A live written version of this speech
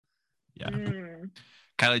Yeah.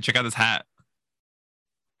 Kylie, check out this hat.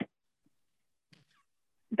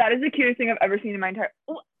 That is the cutest thing I've ever seen in my entire.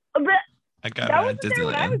 I got that it wasn't at there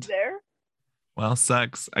when I was Disneyland. there. Well,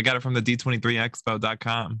 sucks. I got it from the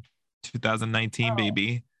D23expo.com, 2019,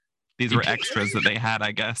 baby. These were extras that they had,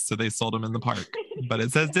 I guess, so they sold them in the park. But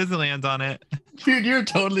it says Disneyland on it. Dude, you're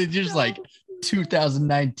totally just like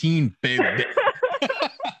 2019, baby.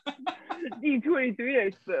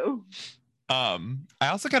 D23 Expo. I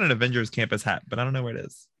also got an Avengers Campus hat, but I don't know where it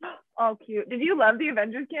is. Oh, cute. Did you love the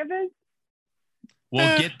Avengers Campus?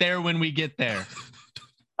 We'll get there when we get there.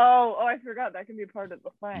 Oh, I forgot. That can be part of the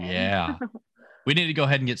plan. Yeah. We need to go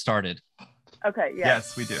ahead and get started. Okay,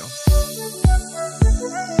 Yes, we do.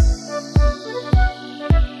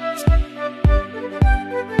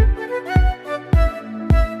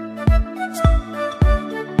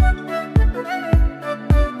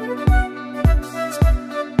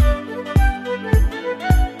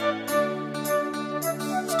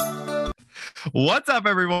 What's up,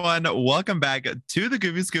 everyone? Welcome back to the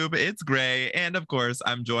Goofy Scoop. It's Gray, and of course,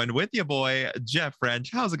 I'm joined with your boy, Jeff French.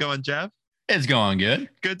 How's it going, Jeff? It's going good.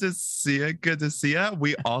 Good to see you. Good to see you.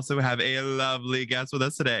 We also have a lovely guest with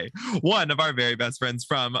us today. One of our very best friends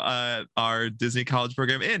from our Disney College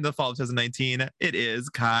program in the fall of 2019. It is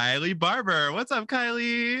Kiley Barber. What's up,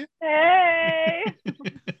 Kylie? Hey!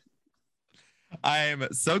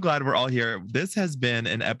 I'm so glad we're all here. This has been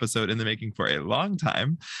an episode in the making for a long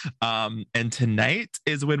time. And tonight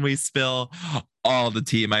is when we spill all the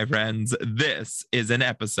tea, my friends. This is an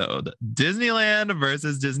episode. Disneyland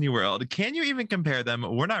versus Disney World. Can you even compare them?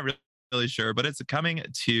 We're not really sure, but it's coming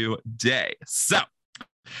today. So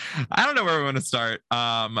I don't know where we want to start.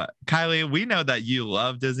 Kylie, we know that you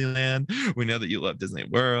love Disneyland. We know that you love Disney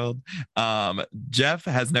World. Jeff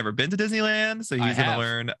has never been to Disneyland, so he's going to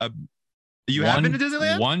learn You have been to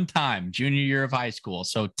Disneyland? One time, junior year of high school.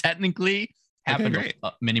 So technically happened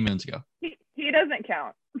many months ago. He doesn't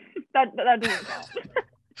count. that doesn't count.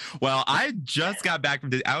 Well, I just got back from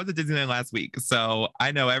Disney. I was at Disneyland last week, so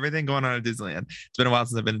I know everything going on at Disneyland. It's been a while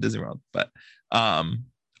since I've been to Disney World, but I'm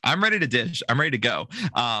ready to dish. I'm ready to go.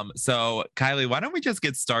 So Kylie, why don't we just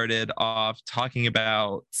get started off talking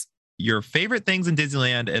about your favorite things in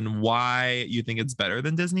Disneyland and why you think it's better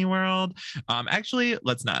than Disney World. Actually,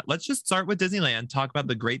 let's not. Let's just start with Disneyland, talk about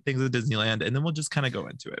the great things of Disneyland, and then we'll just kind of go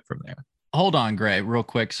into it from there. Hold on, Gray, real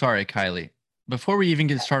quick. Sorry, Kylie. Before we even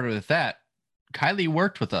get started with that, Kylie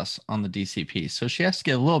worked with us on the DCP, so she has to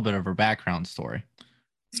get a little bit of her background story.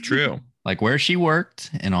 It's true. Like where she worked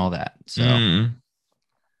and all that. So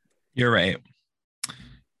You're right.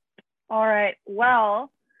 All right. Well,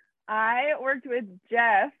 I worked with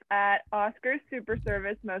Jeff at Oscar's Super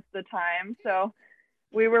Service most of the time, so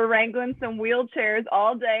we were wrangling some wheelchairs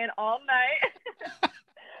all day and all night.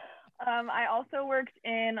 I also worked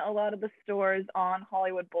in a lot of the stores on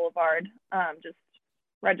Hollywood Boulevard, just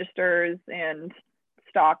registers and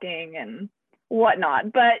stocking and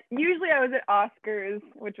whatnot. But usually I was at Oscar's,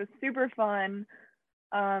 which was super fun.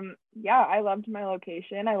 Yeah, I loved my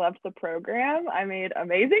location. I loved the program. I made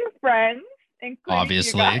amazing friends.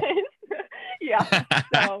 Obviously. Yeah.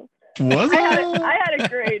 So I had a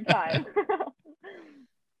great time.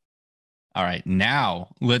 All right, now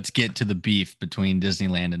let's get to the beef between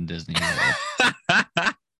Disneyland and Disney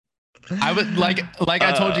World. I was like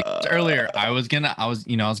I told you earlier, I was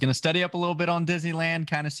gonna study up a little bit on Disneyland,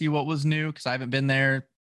 kind of see what was new because I haven't been there.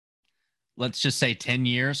 Let's just say 10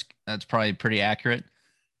 years. That's probably pretty accurate.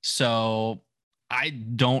 So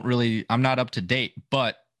I'm not up to date,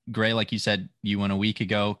 but Gray, like you said, you went a week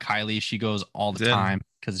ago. Kylie, she goes all the time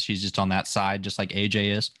because she's just on that side, just like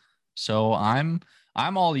AJ is. So I'm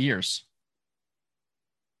all ears.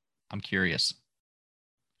 I'm curious.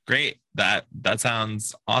 Great. That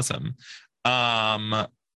sounds awesome. I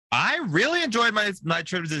really enjoyed my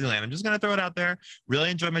trip to Disneyland. I'm just gonna throw it out there. Really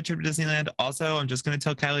enjoyed my trip to Disneyland. Also, I'm just gonna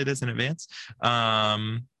tell Kylie this in advance. I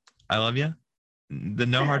love you.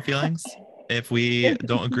 No hard feelings if we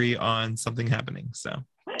don't agree on something happening. So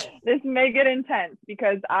this may get intense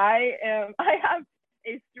because I have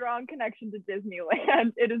a strong connection to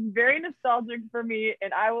Disneyland. It is very nostalgic for me,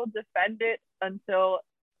 and I will defend it until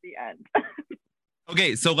the end.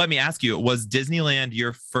 Okay, so let me ask you: was Disneyland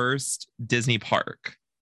your first Disney park?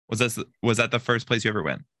 Was that the first place you ever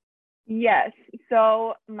went? Yes.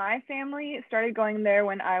 So my family started going there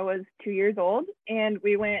when I was 2 years old, and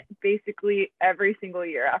we went basically every single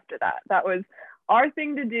year after that. That was our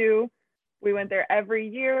thing to do. We went there every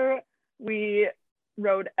year. We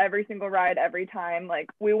rode every single ride every time. Like,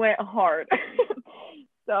 we went hard.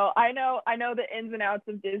 So I know the ins and outs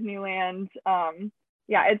of Disneyland.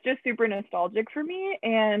 Yeah, it's just super nostalgic for me.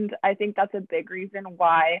 And I think that's a big reason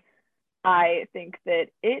why I think that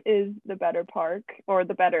it is the better park or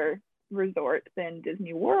the better resort than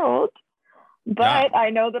Disney World. But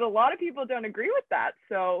I know that a lot of people don't agree with that.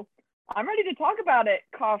 So I'm ready to talk about it,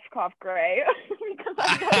 cough, cough, Gray.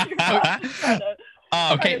 Because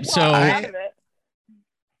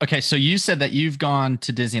Okay, so you said that you've gone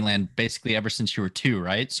to Disneyland basically ever since you were 2,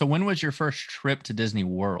 right? So when was your first trip to Disney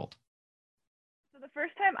World? So the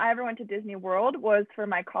first time I ever went to Disney World was for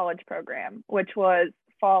my college program, which was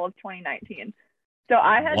fall of 2019. So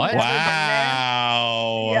I had never been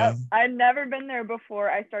there. Yep, I'd never been there before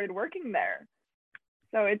I started working there.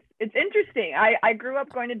 So it's interesting. I grew up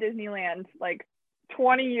going to Disneyland, like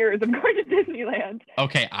 20 years of going to Disneyland.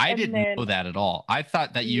 Okay, I didn't know that at all. I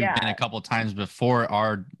thought that you've been a couple of times before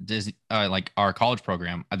our Disney, like our college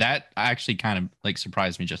program. That actually kind of like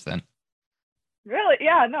surprised me just then. Really?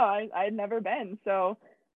 Yeah, no, I'd never been. So,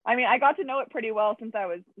 I mean, I got to know it pretty well since I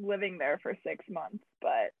was living there for 6 months,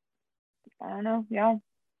 but I don't know. Yeah.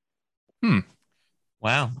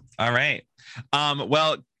 Wow. All right.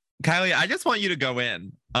 Well, Kiley, I just want you to go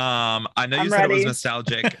in. I know you said it was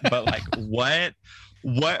nostalgic, but like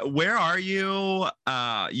where are you?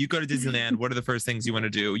 You go to Disneyland. What are the first things you want to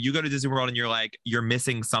do? You go to Disney World and you're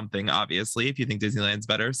missing something, obviously, if you think Disneyland's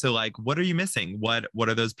better. So like, what are you missing? What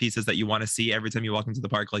are those pieces that you want to see every time you walk into the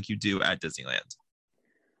park like you do at Disneyland?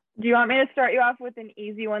 Do you want me to start you off with an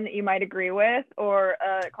easy one that you might agree with or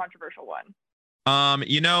a controversial one?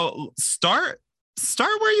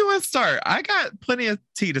 Start where you want to start. I got plenty of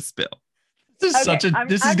tea to spill. This is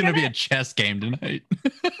going to be a chess game tonight.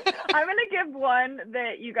 I'm going to give one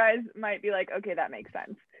that you guys might be like, okay, that makes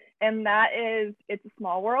sense. And that is It's a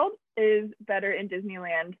Small World is better in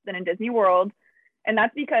Disneyland than in Disney World. And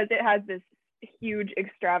that's because it has this huge,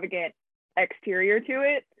 extravagant exterior to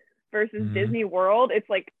it versus Disney World. It's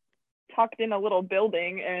like tucked in a little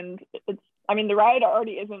building, and the ride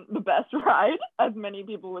already isn't the best ride, as many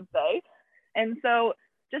people would say. And so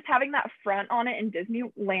just having that front on it in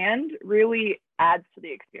Disneyland really adds to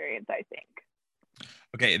the experience, I think.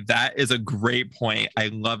 Okay, that is a great point. I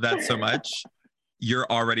love that so much. You're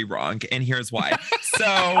already wrong, and here's why.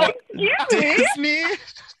 So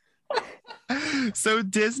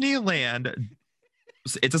Disneyland,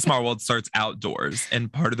 It's a Small World starts outdoors,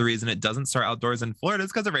 and part of the reason it doesn't start outdoors in Florida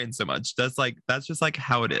is because it rains so much. That's just like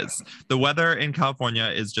how it is. The weather in California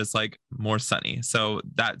is just like more sunny, so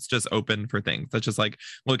that's just open for things. That's just like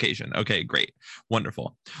location. Okay, great,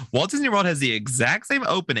 wonderful. Walt Disney World has the exact same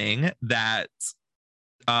opening that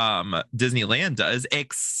Disneyland does,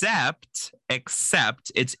 except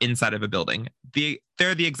it's inside of a building.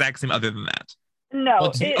 They're the exact same other than that. No,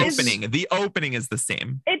 the opening is the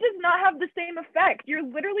same. It does not have the same effect. You're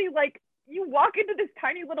literally like, you walk into this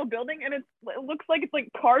tiny little building and it looks like it's like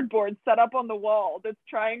cardboard set up on the wall that's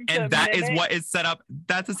trying to. And that is what is set up.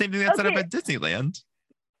 That's the same thing that's set up at Disneyland.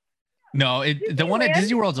 No, the one at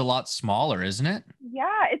Disney World's a lot smaller, isn't it?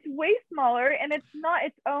 Yeah, it's way smaller, and it's not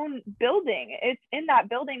its own building. It's in that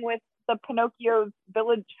building with the Pinocchio's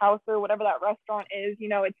Village House or whatever that restaurant is.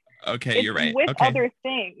 It's you're right. With other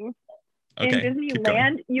things. Okay, in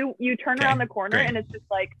Disneyland, you turn around the corner and it's just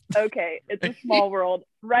like, okay, it's a small world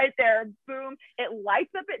right there. Boom. It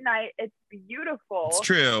lights up at night. It's beautiful. It's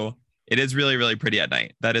true. It is really, really pretty at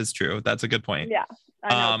night. That is true. That's a good point. Yeah.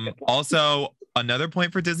 Also, another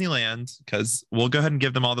point for Disneyland, because we'll go ahead and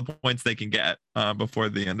give them all the points they can get before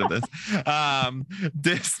the end of this.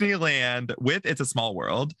 Disneyland with It's a Small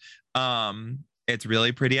World. It's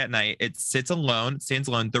really pretty at night. It stands alone.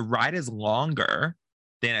 The ride is longer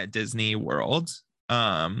than at Disney World.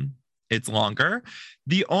 It's longer.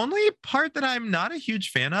 The only part that I'm not a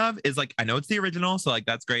huge fan of is like, I know it's the original, so like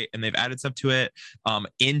that's great, and they've added stuff to it.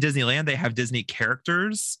 In Disneyland, they have Disney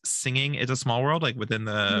characters singing It's a Small World, like within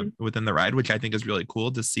the ride, which I think is really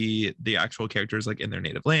cool to see the actual characters like in their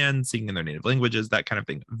native land, singing in their native languages, that kind of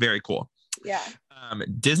thing. Very cool. Yeah.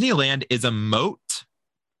 Disneyland is a moat,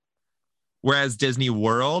 whereas Disney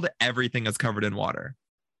World, everything is covered in water.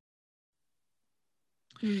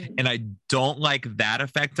 And I don't like that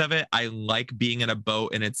effect of it. I like being in a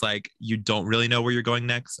boat and it's like you don't really know where you're going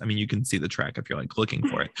next. I mean, you can see the track if you're like looking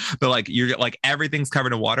for it, but like you're like everything's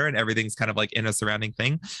covered in water and everything's kind of like in a surrounding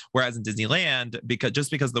thing. Whereas in Disneyland, because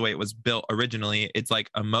of the way it was built originally, it's like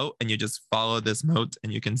a moat and you just follow this moat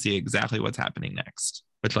and you can see exactly what's happening next,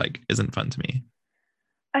 which like isn't fun to me.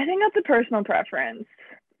 I think that's a personal preference.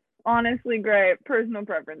 Honestly, great personal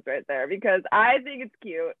preference right there, because I think it's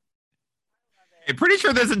cute. I'm pretty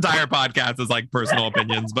sure this entire podcast is like personal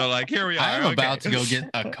opinions, but like here we are. I'm about to go get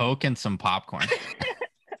a Coke and some popcorn.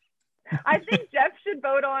 I think Jeff should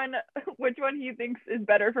vote on which one he thinks is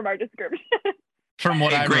better from our description. From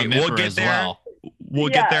what I remember as well. We'll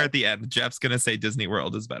get there at the end. Jeff's gonna say Disney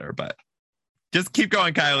World is better, but just keep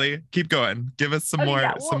going, Kylie. Keep going. Give us some more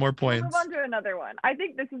points. We'll move on to another one. I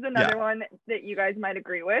think this is another one that you guys might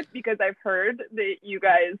agree with because I've heard that you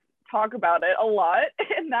guys talk about it a lot,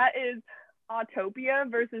 and that is Autopia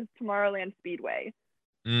versus Tomorrowland Speedway.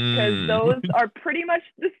 Because those are pretty much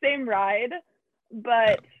the same ride,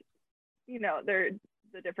 but you know, they're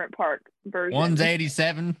the different park versions. One's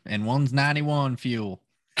 87 and one's 91 fuel.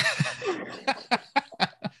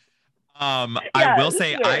 I will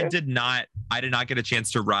say I did not get a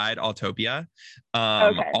chance to ride Autopia.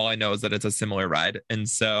 All I know is that it's a similar ride, and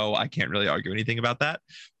so I can't really argue anything about that.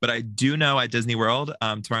 But I do know at Disney World,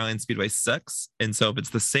 Tomorrowland Speedway sucks, and so if it's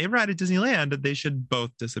the same ride at Disneyland, they should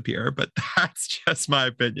both disappear. But that's just my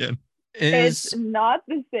opinion. It's not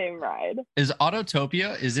the same ride. Is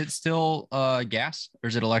Autotopia, is it still gas or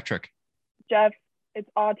is it electric? Jeff, it's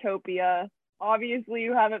Autopia. Obviously,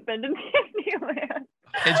 you haven't been to Disneyland.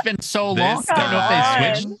 It's been so long. I don't know if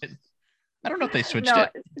they switched it. I don't know if they switched it.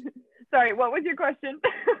 Sorry, what was your question?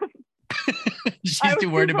 She's too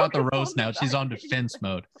worried about the roast now. She's on defense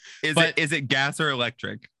mode. Is it gas or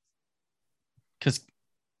electric? Because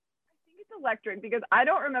I think it's electric because I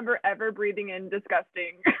don't remember ever breathing in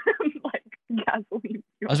disgusting like gasoline.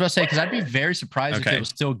 I was about to say, because I'd be very surprised if it was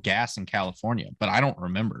still gas in California, but I don't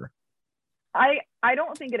remember. I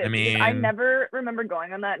don't think it is. I never remember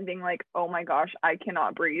going on that and being like, oh my gosh, I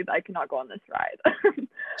cannot breathe. I cannot go on this ride.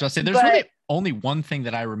 So I say there's really only one thing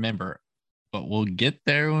that I remember, but we'll get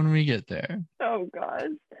there when we get there. Oh gosh.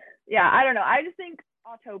 Yeah, I don't know. I just think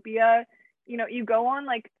Autopia, you know, you go on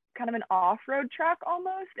like kind of an off-road track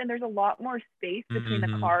almost, and there's a lot more space between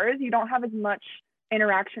the cars. You don't have as much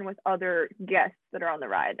interaction with other guests that are on the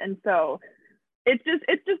ride. And so it's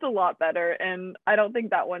just a lot better, and I don't think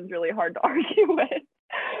that one's really hard to argue with.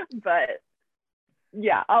 But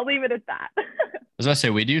yeah, I'll leave it at that. As I say,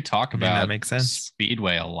 we do talk about that makes sense.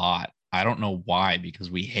 Speedway a lot. I don't know why, because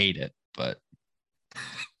we hate it, but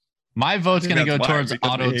my vote's going to go towards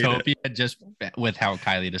Autotopia just with how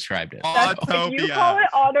Kylie described it. If you call it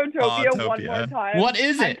Autotopia one more time. What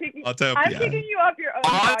is it? I'm kicking you off your own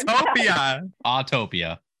Autopia.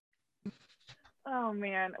 Autopia. Oh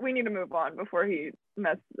man, we need to move on before he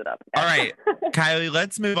messes it up. All right, Kylie,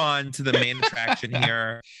 let's move on to the main attraction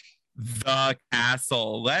here, the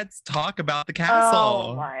castle. Let's talk about the castle.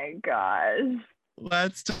 Oh my gosh.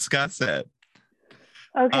 Let's discuss it.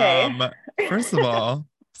 Okay. First of all,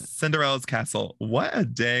 Cinderella's castle. What a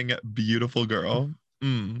dang beautiful girl.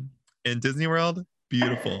 In Disney World,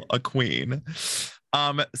 beautiful, a queen.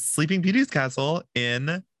 Sleeping Beauty's castle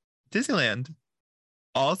in Disneyland,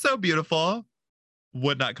 also beautiful.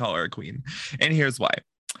 Would not call her a queen. And here's why.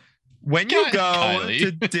 When you go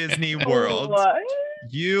to Disney World,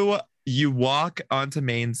 you walk onto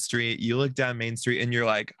Main Street, you look down Main Street, and you're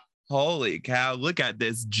like, holy cow, look at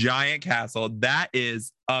this giant castle. That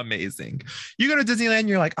is amazing. You go to Disneyland,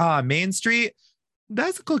 you're like, Main Street,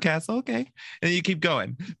 that's a cool castle. Okay. And then you keep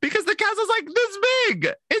going because the castle's like this big.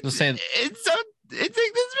 It's like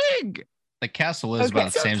this big. The castle is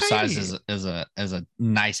about the same size as a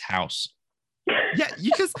nice house. Yeah,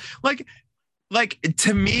 you just like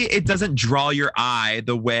to me, it doesn't draw your eye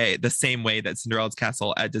the same way that Cinderella's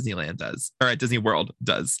castle at Disneyland does, or at Disney World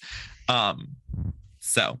does.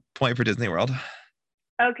 So point for Disney World.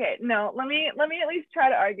 Okay, no, let me at least try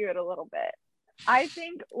to argue it a little bit. I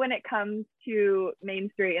think when it comes to Main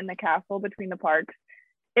Street and the castle between the parks,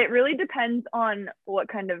 it really depends on what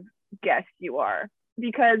kind of guest you are.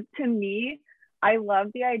 Because to me, I love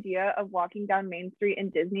the idea of walking down Main Street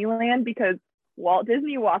in Disneyland because Walt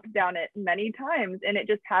Disney walked down it many times, and it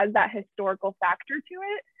just has that historical factor to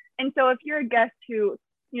it. And so if you're a guest who,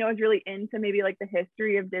 you know, is really into maybe like the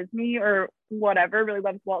history of Disney or whatever, really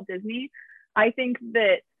loves Walt Disney, I think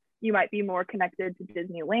that you might be more connected to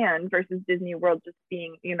Disneyland versus Disney World just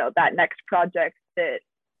being, you know, that next project that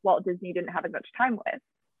Walt Disney didn't have as much time with.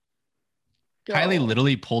 So, Kylie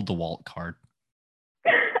literally pulled the Walt card.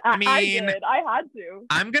 I did. I had to.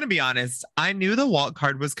 I'm going to be honest. I knew the Walt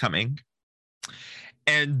card was coming.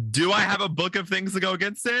 And do I have a book of things to go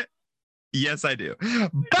against it? Yes, I do.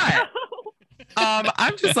 But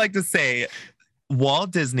I'm just like to say,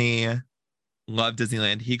 Walt Disney loved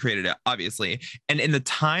Disneyland. He created it, obviously. And in the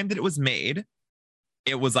time that it was made,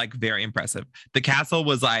 it was like very impressive. The castle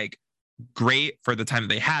was like great for the time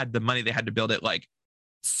they had, the money they had to build it, like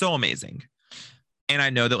so amazing. And I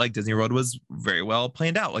know that like Disney World was very well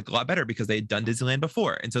planned out, like a lot better because they had done Disneyland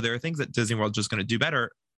before. And so there are things that Disney World just going to do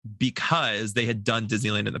better because they had done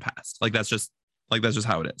Disneyland in the past. Like that's just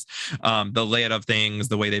how it is. The layout of things,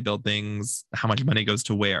 the way they build things, how much money goes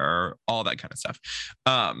to where, all that kind of stuff.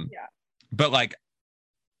 But like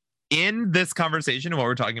in this conversation, what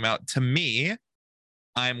we're talking about, to me,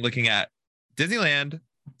 I'm looking at Disneyland,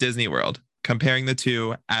 Disney World, comparing the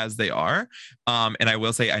two as they are. And I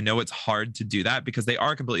will say, I know it's hard to do that because they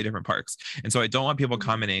are completely different parks. And so I don't want people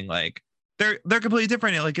commenting like they're completely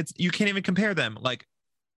different. Like you can't even compare them. Like,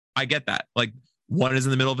 I get that. Like, one is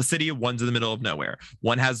in the middle of a city, one's in the middle of nowhere.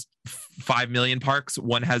 One has 5 million parks,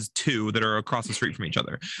 one has 2 that are across the street from each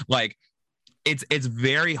other. Like, it's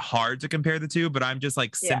very hard to compare the two, but I'm just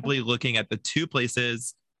like simply looking at the two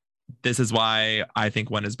places. This is why I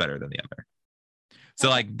think one is better than the other. So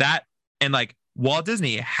like that, and like Walt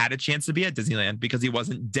Disney had a chance to be at Disneyland because he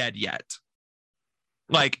wasn't dead yet.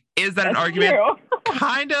 Like, is that an argument?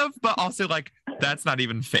 Kind of, but also like, that's not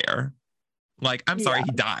even fair. Like, I'm sorry,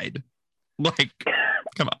 he died. Like,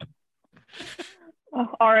 come on.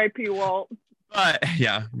 R.I.P. Walt. But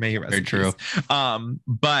yeah, may he rest in true. peace.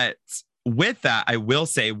 But with that, I will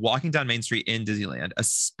say, walking down Main Street in Disneyland,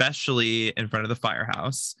 especially in front of the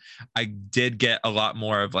firehouse, I did get a lot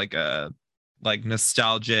more of like a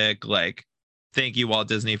nostalgic, like, thank you, Walt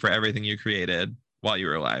Disney, for everything you created while you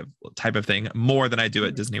were alive type of thing, more than I do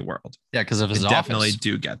at Disney World. Yeah, because of his office. Definitely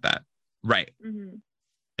do get that. Right. Mm-hmm.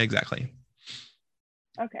 Exactly.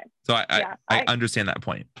 Okay. So I understand that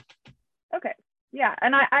point. Okay. Yeah.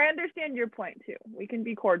 And I understand your point too. We can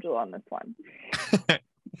be cordial on this one.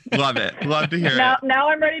 Love it. Love to hear now, it. Now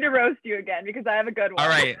I'm ready to roast you again because I have a good one. All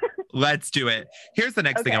right. Let's do it. Here's the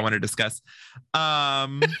next thing I want to discuss. I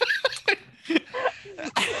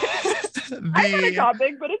had a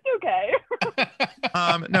topic, but it's okay.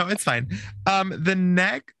 No, it's fine.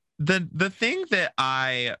 The thing that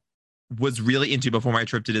I was really into before my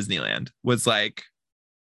trip to Disneyland was like,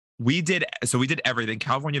 we did everything,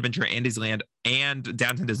 California Adventure and Disneyland and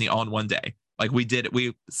Downtown Disney all in one day. Like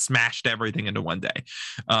we smashed everything into one day.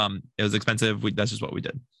 It was expensive. That's just what we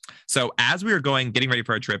did. So as we were getting ready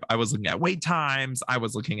for our trip, I was looking at wait times. I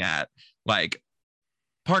was looking at like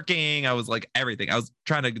parking. I was like everything. I was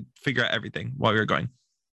trying to figure out everything while we were going.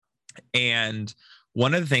 And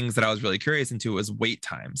one of the things that I was really curious into was wait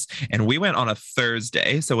times. And we went on a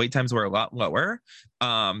Thursday, so wait times were a lot lower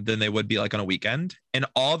than they would be like on a weekend. And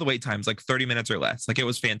all the wait times, like 30 minutes or less. Like, it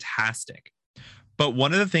was fantastic. But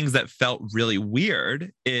one of the things that felt really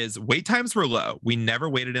weird is wait times were low. We never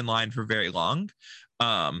waited in line for very long.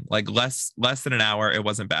 Like less than an hour, it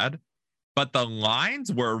wasn't bad. But the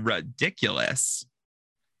lines were ridiculous.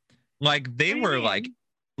 Like, they were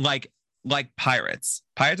like Pirates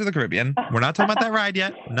of the Caribbean. We're not talking about that ride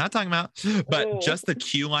yet. We're not talking about, but just the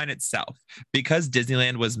queue line itself, because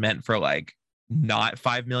Disneyland was meant for like not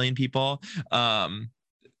 5 million people.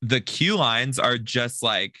 The queue lines are just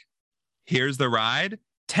like, here's the ride.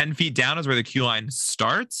 10 feet down is where the queue line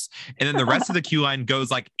starts. And then the rest of the queue line goes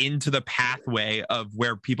like into the pathway of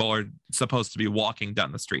where people are supposed to be walking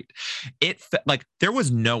down the street. Like, there was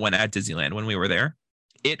no one at Disneyland when we were there.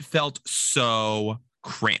 It felt so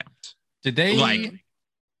cramped. Did they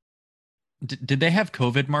did they have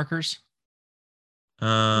COVID markers?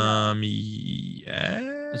 Yeah.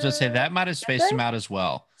 I was gonna say that might have spaced them out as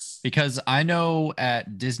well, because I know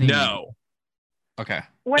at Disney. No. Okay.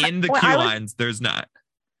 In the queue lines, there's not.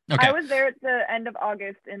 Okay. I was there at the end of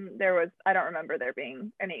August, and I don't remember there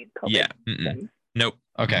being any COVID. Yeah. Nope.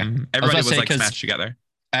 Okay. Everybody was like smashed together.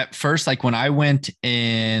 At first, like when I went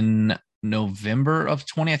in November of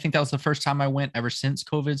 20, I think that was the first time I went ever since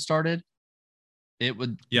COVID started. There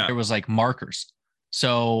was like markers.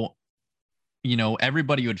 So,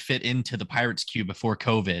 everybody would fit into the Pirates queue before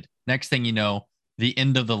COVID. Next thing you know, the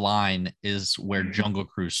end of the line is where Jungle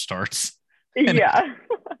Cruise starts. Yeah.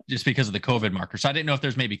 Just because of the COVID markers. So I didn't know if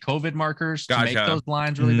there's maybe COVID markers to make those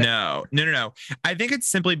lines really bad. No. I think it's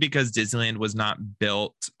simply because Disneyland was not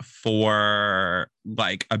built for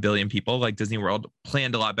like 1 billion people. Like, Disney World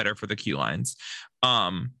planned a lot better for the queue lines.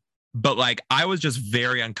 But like, I was just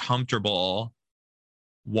very uncomfortable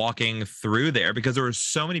walking through there because there were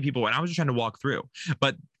so many people and I was just trying to walk through.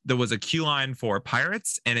 But there was a queue line for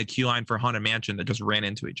Pirates and a queue line for Haunted Mansion that just ran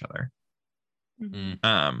into each other. Mm-hmm.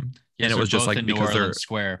 And it was just like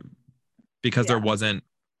because there wasn't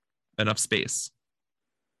enough space.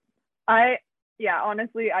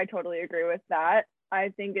 Honestly, I totally agree with that. I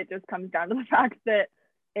think it just comes down to the fact that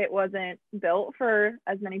it wasn't built for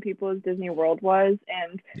as many people as Disney World was,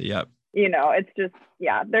 and it's just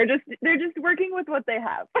they're just working with what they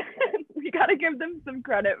have. We got to give them some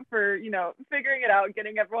credit for figuring it out,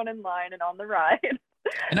 getting everyone in line and on the ride.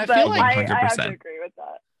 And I feel like I have to agree with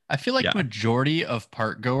that. I feel like majority of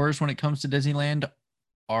park goers when it comes to Disneyland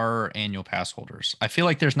are annual pass holders. I feel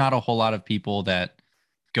like there's not a whole lot of people that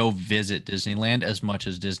go visit Disneyland as much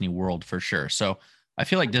as Disney World for sure. So I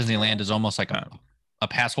feel like Disneyland is almost like a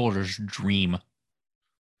pass holder's dream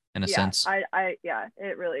in a sense. Yeah,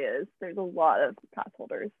 it really is. There's a lot of pass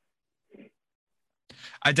holders.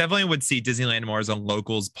 I definitely would see Disneyland more as a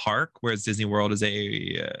locals park, whereas Disney World is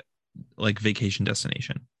a like vacation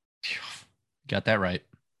destination. Got that right.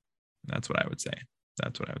 That's what I would say.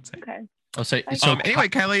 Okay. I'll say. So anyway,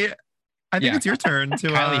 Kylie, I think it's your turn to.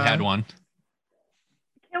 Kylie had one.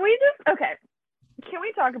 Can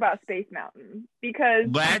we talk about Space Mountain? Because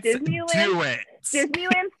Let's do it.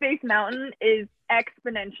 Disneyland Space Mountain is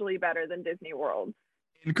exponentially better than Disney World.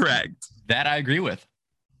 Incorrect. That I agree with.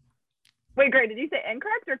 Wait, great. Did you say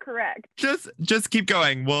incorrect or correct? Just keep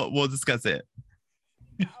going. We'll discuss it.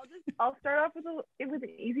 I'll start off with an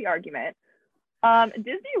easy argument.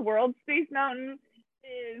 Disney World Space Mountain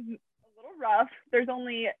is a little rough. There's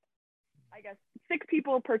only, I guess, 6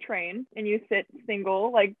 people per train, and you sit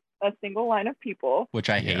a single line of people, which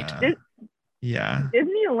I hate. Yeah.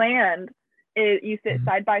 Disneyland is you sit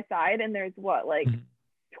side by side, and there's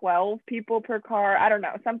 12 people per car. I don't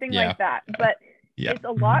know, something like that. But it's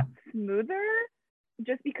a lot smoother,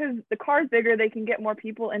 just because the car's bigger. They can get more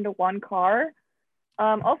people into one car.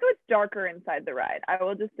 Also, it's darker inside the ride. I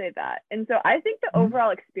will just say that. And so I think the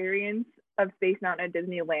overall experience of Space Mountain at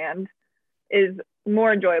Disneyland is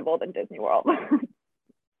more enjoyable than Disney World.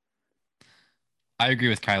 I agree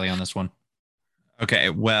with Kylie on this one. Okay,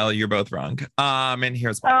 well, you're both wrong. And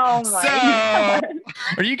here's why. Oh my God.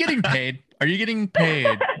 Are you getting paid?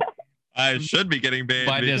 I should be getting paid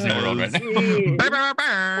by Disney World right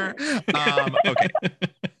now. Okay.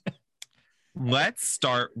 Let's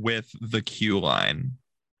start with the queue line.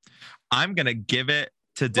 I'm gonna give it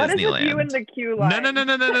to Disneyland. What is with you in the queue line?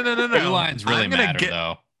 No. Queue lines really matter,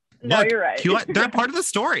 though. No, Look, you're right. They're part of the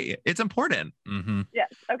story. It's important. Mm-hmm.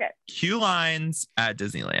 Yes. Okay. Queue lines at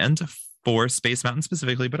Disneyland for Space Mountain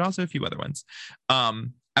specifically, but also a few other ones.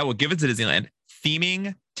 I will give it to Disneyland.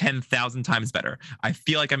 Theming 10,000 times better. I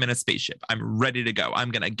feel like I'm in a spaceship. I'm ready to go.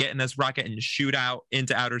 I'm going to get in this rocket and shoot out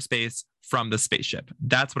into outer space from the spaceship.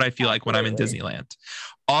 That's what I feel like when I'm in Disneyland.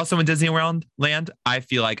 Also in Disneyland, I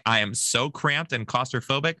feel like I am so cramped and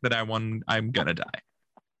claustrophobic that I'm going to die.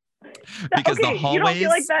 Because the hallways...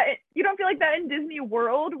 You don't feel like that in Disney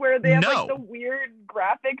World, where they have the weird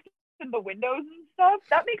graphics in the windows and stuff?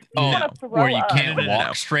 That makes me want to throw where you up. can't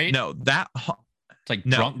walk straight? No, it's like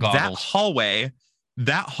drunk goggles.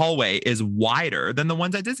 That hallway is wider than the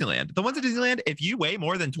ones at Disneyland. The ones at Disneyland, if you weigh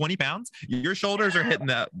more than 20 pounds, your shoulders are hitting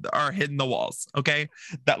the walls. Okay,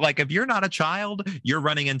 that if you're not a child, you're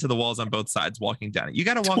running into the walls on both sides walking down it. You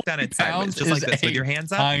got to walk down it sideways, just like this, with your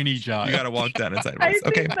hands up. Tiny child. You got to walk down it sideways. I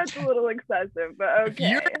think that's a little excessive, but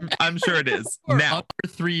okay. I'm sure it is. Now, under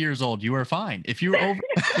 3 years old, you are fine. If you're over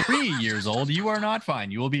 3 years old, you are not fine.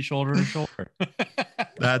 You will be shoulder to shoulder.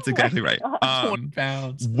 That's exactly right. 20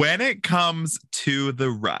 pounds. When it comes to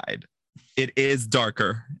the ride, it is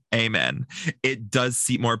darker. Amen. It does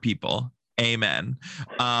seat more people. Amen.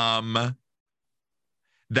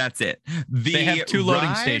 That's it. They have 2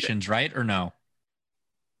 loading stations, right? Or no?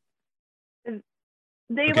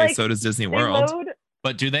 So does Disney World.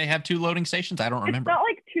 But do they have 2 loading stations? I don't remember. It's not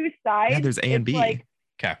like 2 sides. Yeah, there's A and B.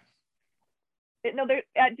 Okay. At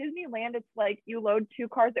Disneyland, it's like you load 2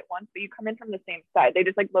 cars at once, but you come in from the same side. They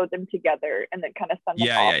just load them together and then kind of send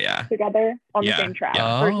them off together on the same track.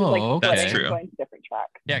 Oh, that's true. Going to different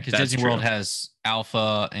tracks. Yeah, because Disney World has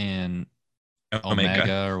Alpha and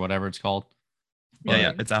Omega or whatever it's called.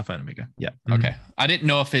 Yeah, it's Alpha and Omega. Yeah. Okay. I didn't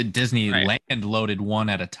know if Disneyland loaded 1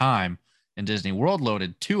 at a time and Disney World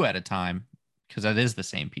loaded 2 at a time, because that is the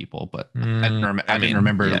same people, but I didn't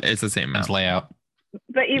remember. Yeah, it's the same layout.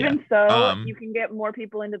 But even so, you can get more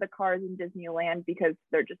people into the cars in Disneyland because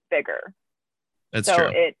they're just bigger. That's true.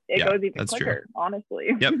 It goes even quicker,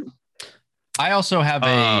 honestly. Yep. I also have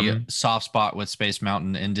a soft spot with Space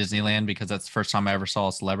Mountain in Disneyland because that's the first time I ever saw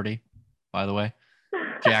a celebrity, by the way.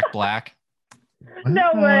 Jack Black.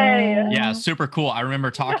 No way. Yeah, super cool. I remember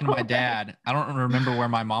talking to my dad. I don't remember where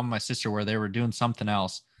my mom and my sister were. They were doing something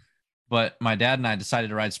else. But my dad and I decided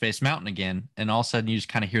to ride Space Mountain again. And all of a sudden, you just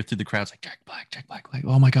kind of hear through the crowds like, Jack Black, Jack Black. Like,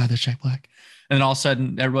 oh my God, there's Jack Black. And then all of a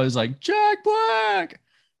sudden, everybody's like, Jack Black.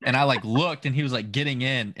 And I looked and he was getting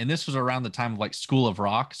in. And this was around the time of School of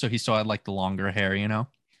Rock. So he still had the longer hair, you know?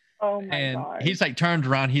 Oh my God. He's turned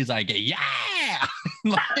around. He's like, yeah.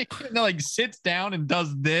 Sits down and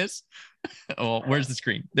does this. Oh, where's the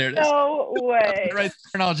screen? There it is. No way. Right there.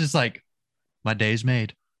 And I was just like, my day's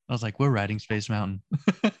made. I was like, we're riding Space Mountain.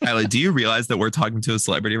 Kylie, do you realize that we're talking to a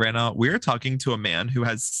celebrity right now? We're talking to a man who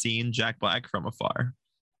has seen Jack Black from afar.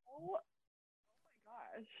 Oh my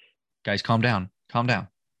gosh. Guys, calm down. Calm down.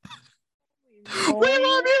 Holy We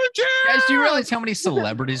love you, Jeff. Guys, do you realize how many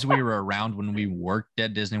celebrities we were around when we worked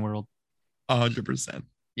at Disney World? 100%.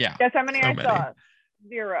 Yeah. Guess how many So I many. saw?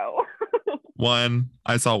 0. One.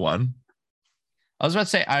 I saw one. I was about to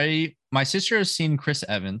say, my sister has seen Chris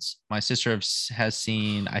Evans. My sister has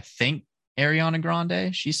seen, I think, Ariana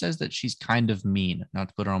Grande. She says that she's kind of mean, not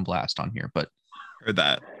to put her on blast on here, but Heard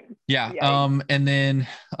that. yeah. Yikes. And then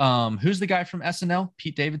who's the guy from SNL?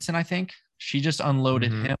 Pete Davidson, I think. She just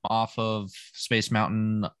unloaded him off of Space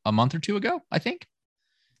Mountain a month or two ago, I think.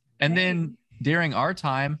 And then during our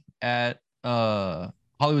time at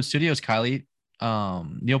Hollywood Studios, Kylie,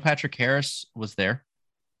 Neil Patrick Harris was there.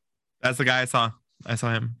 That's the guy I saw. I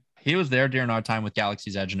saw him. He was there during our time with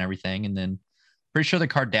Galaxy's Edge and everything. And then pretty sure the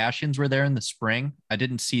Kardashians were there in the spring. I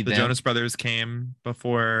didn't see The them. Jonas Brothers came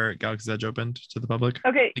before Galaxy's Edge opened to the public.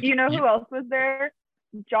 Okay, you know who else was there?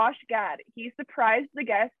 Josh Gad. He surprised the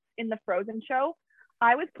guests in the Frozen show.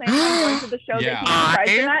 I was planning on going to the show that he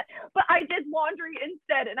surprised in that, but I did laundry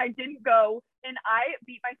instead and I didn't go. And I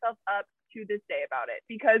beat myself up to this day about it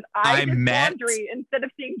because I did laundry instead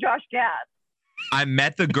of seeing Josh Gad. I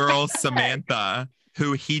met the girl Samantha,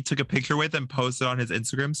 who he took a picture with and posted on his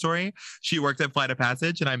Instagram story. She worked at Flight of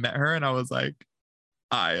Passage, and I met her, and I was like,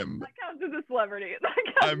 That counts as a celebrity.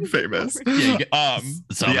 I'm famous.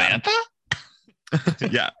 Samantha?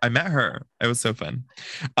 Yeah, I met her. It was so fun.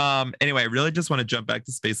 Anyway, I really just want to jump back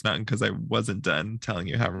to Space Mountain because I wasn't done telling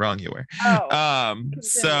you how wrong you were.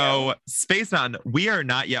 So Space Mountain, we are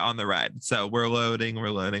not yet on the ride. So we're loading. We're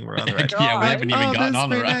on the ride. Yeah, we haven't even gotten on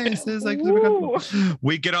the ride. Nice.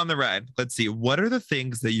 We get on the ride. Let's see. What are the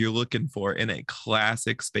things that you're looking for in a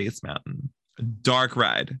classic Space Mountain? Dark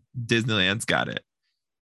ride. Disneyland's got it.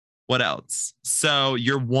 What else? So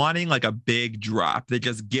you're wanting like a big drop that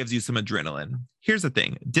just gives you some adrenaline. Here's the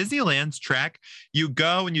thing. Disneyland's track, you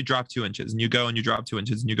go and you drop 2 inches and you go and you drop 2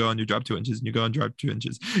 inches and you go and you drop 2 inches and you go and drop 2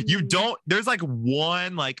 inches. You don't, there's like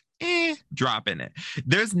one drop in it.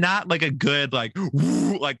 There's not like a good like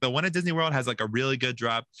the one at Disney World has like a really good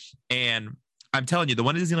drop. And I'm telling you, the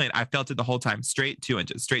one at Disneyland, I felt it the whole time. Straight 2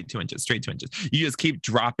 inches, straight 2 inches, straight 2 inches. You just keep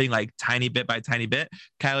dropping like tiny bit by tiny bit.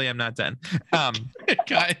 Kylie, I'm not done.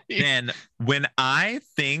 And when I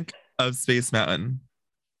think of Space Mountain,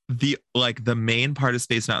 the main part of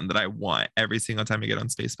Space Mountain that I want every single time you get on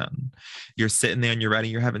Space Mountain, you're sitting there and you're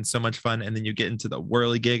riding, you're having so much fun, and then you get into the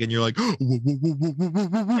whirligig and you're like,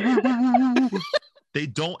 they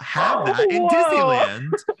don't have that in Disneyland.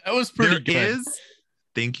 That was pretty good.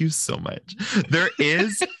 Thank you so much. There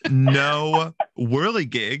is no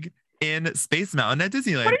whirligig in Space Mountain at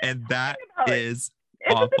Disneyland, and that is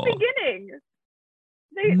awful. It's at the beginning.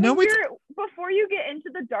 Before you get into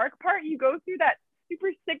the dark part, you go through that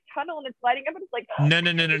super sick tunnel and it's lighting up and it's like no.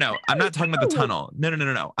 I'm not talking about the tunnel.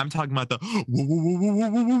 No. I'm talking about the at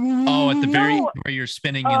the very where you're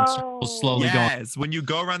spinning in circles slowly going. Yes, when you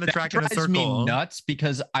go around the track in a circle. Drives me nuts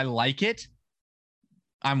because I like it.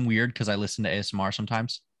 I'm weird because I listen to ASMR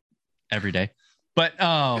sometimes every day. But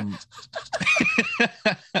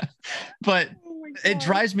but it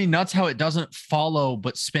drives me nuts how it doesn't follow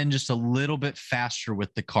but spin just a little bit faster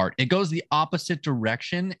with the cart. It goes the opposite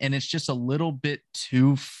direction and it's just a little bit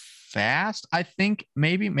too fast. I think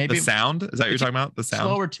maybe the sound, is that what you're talking about? The sound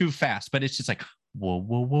slower too fast, but it's just like whoa,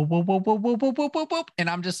 and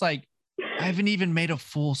I'm just like, I haven't even made a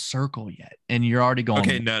full circle yet, and you're already going.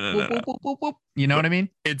 Okay, no. You know what I mean?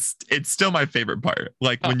 It's still my favorite part.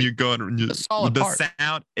 Like when you go and the sound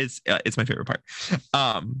is it's my favorite part.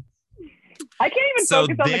 I can't even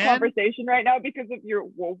focus on the conversation right now because of your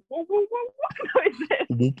whoa noises.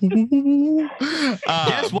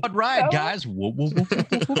 Guess what ride, guys? Whoa.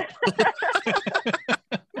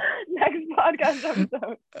 Next podcast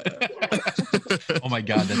episode. Oh my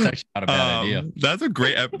god, that's actually not a bad idea. That's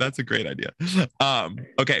a great idea.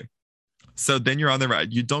 Okay, so then you're on the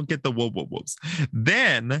ride. You don't get the whoops.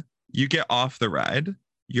 Then you get off the ride.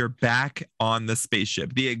 You're back on the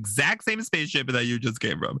spaceship, the exact same spaceship that you just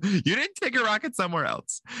came from. You didn't take a rocket somewhere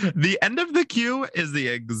else. The end of the queue is the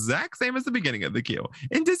exact same as the beginning of the queue.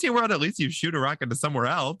 In Disney World, at least you shoot a rocket to somewhere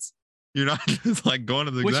else. You're not just like going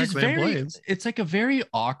to the exact same place. It's like a very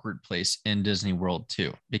awkward place in Disney World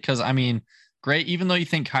too, because I mean, great. Even though you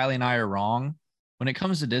think Kylie and I are wrong, when it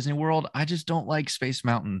comes to Disney World, I just don't like Space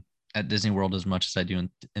Mountain at Disney World as much as I do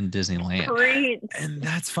in Disneyland. Great. And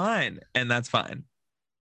that's fine.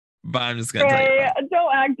 But I'm just gonna tell you.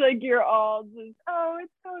 Don't act like you're all just,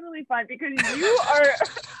 it's totally fine, because you are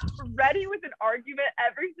ready with an argument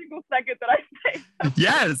every single second that I say something.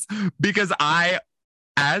 Yes, because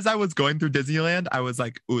as I was going through Disneyland, I was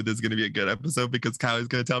like, ooh, this is gonna be a good episode because Kylie's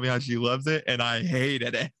gonna tell me how she loves it, and I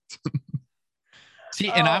hated it. See,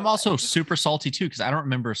 and I'm also super salty too, because I don't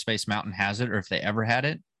remember if Space Mountain has it or if they ever had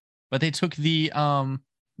it, but they took the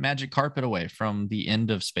magic carpet away from the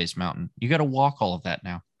end of Space Mountain. You got to walk all of that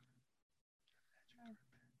now.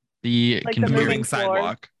 The moving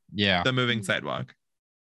sidewalk. Yeah. The moving sidewalk.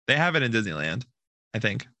 They have it in Disneyland, I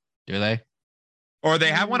think. Do they? Or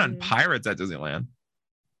they have one on Pirates at Disneyland.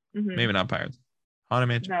 Maybe not Pirates. Haunted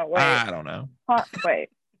Mansion. No, wait. I don't know. Wait.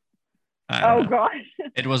 Don't know.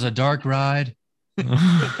 Gosh. It was a dark ride.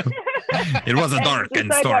 It was a dark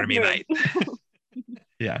and stormy night.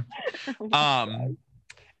 Yeah.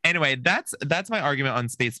 Anyway, that's my argument on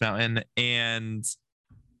Space Mountain. And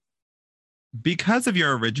because of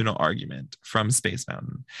your original argument from Space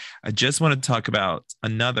Mountain, I just want to talk about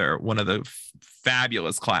another one of the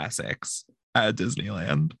fabulous classics at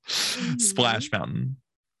Disneyland, Splash Mountain.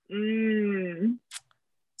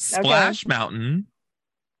 Splash Mountain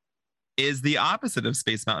is the opposite of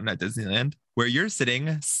Space Mountain at Disneyland, where you're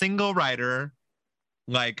sitting single rider,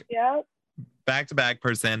 like back to back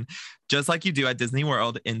person, just like you do at Disney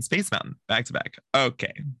World in Space Mountain, back to back.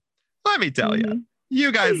 Okay, let me tell you.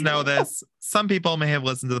 You guys know this. Some people may have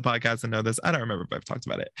listened to the podcast and know this. I don't remember if I've talked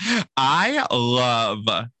about it. I love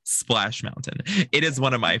Splash Mountain. It is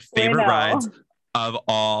one of my favorite rides of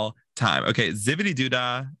all time. Okay, Zippity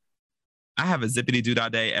Doodah. I have a Zippity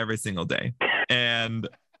Doodah day every single day. And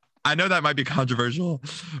I know that might be controversial,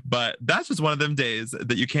 but that's just one of them days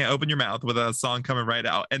that you can't open your mouth with a song coming right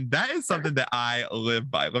out. And that is something that I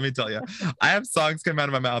live by. Let me tell you, I have songs coming out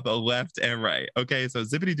of my mouth left and right. Okay, so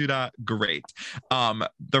Zippity Doodah, great.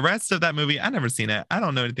 The rest of that movie, I've never seen it. I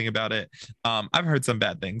don't know anything about it. I've heard some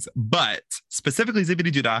bad things, but specifically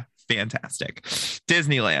Zippity Doodah, fantastic.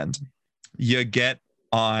 Disneyland, you get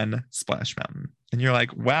on Splash Mountain and you're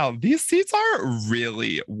like, wow, these seats are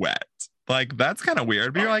really wet. Like, that's kind of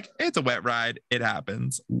weird, but you're like, it's a wet ride. It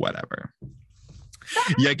happens. Whatever.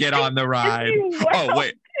 You get on the ride. Oh,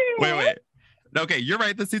 wait. Okay, you're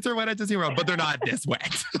right. The seats are wet at Disney World, but they're not this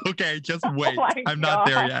wet. Okay, just wait. I'm not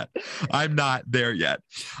there yet.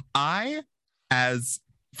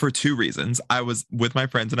 For two reasons, I was with my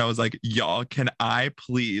friends and I was like, y'all, can I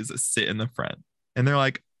please sit in the front? And they're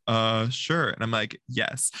like, sure. And I'm like,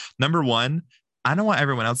 yes. Number one, I don't want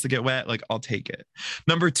everyone else to get wet. Like, I'll take it.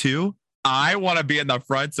 Number two, I want to be in the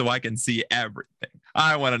front so I can see everything.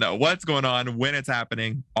 I want to know what's going on, when it's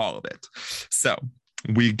happening, all of it. So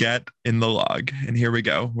we get in the log, and here we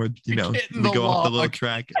go. We go off the little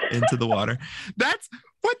track into the water. That's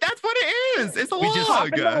what it is. It's a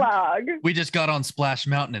log. We just got on Splash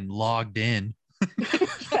Mountain and logged in. Good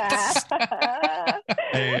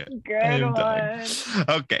one.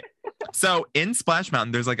 Okay, so in Splash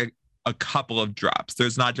Mountain, there's like a couple of drops.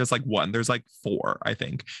 There's not just like one. There's like four, I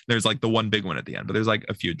think. There's like the one big one at the end, but there's like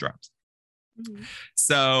a few drops.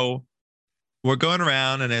 So we're going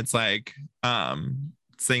around and it's like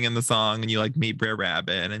singing the song, and you like meet Brer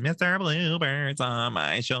Rabbit and Mr. Bluebird's on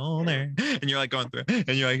my shoulder, and you're like going through it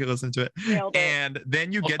and you're like listening to it, and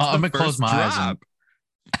then you get to the first drop.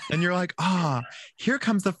 And you're like, here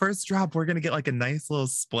comes the first drop. We're going to get like a nice little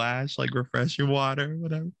splash, like refreshing water,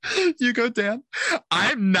 whatever. You go down.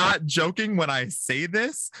 I'm not joking when I say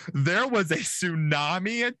this. There was a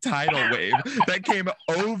tsunami tidal wave that came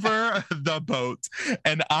over the boat,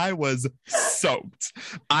 and I was soaked.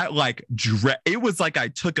 It was like I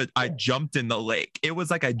jumped in the lake. It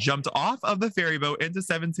was like I jumped off of the ferry boat into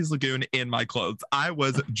Seven Seas Lagoon in my clothes. I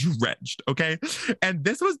was drenched. Okay. And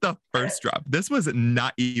this was the first drop. This was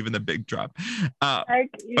not even the big drop. Okay,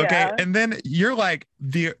 and then you're like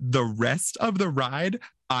the rest of the ride,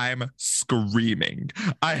 I'm screaming.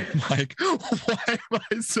 I'm like, why am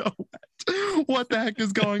I so wet? What the heck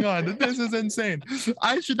is going on? This is insane.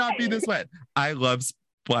 I should not be this wet. I love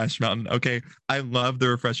Splash Mountain. Okay, I love the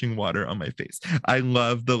refreshing water on my face. I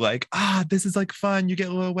love the this is like fun. You get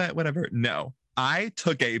a little wet, whatever. No, I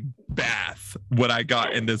took a bath when I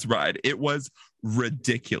got in this ride. It was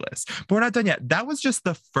ridiculous, but we're not done yet. That was just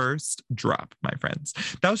the first drop, my friends.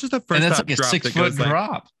 That was just the first. And that's like a 6-foot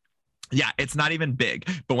drop. Yeah, it's not even big.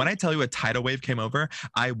 But when I tell you a tidal wave came over,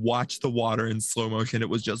 I watched the water in slow motion. It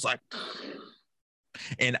was just like,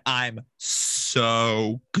 and I'm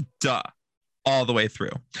soaked all the way through.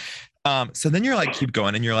 So then you're like, keep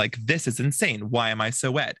going, and you're like, this is insane. Why am I so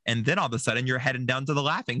wet? And then all of a sudden you're heading down to the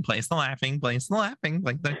laughing place. Anyway,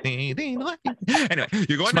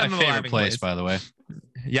 you're going down to the laughing place, by the way.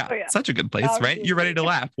 Yeah, such a good place, right? You're ready to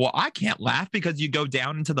laugh. Well, I can't laugh because you go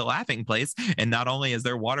down into the laughing place, and not only is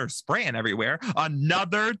there water spraying everywhere,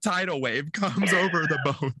 another tidal wave comes over the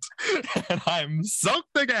boat, and I'm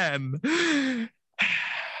soaked again.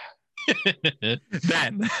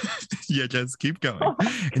 Then you just keep going.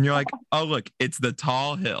 And you're like, oh, look, it's the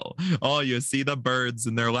tall hill. Oh, you see the birds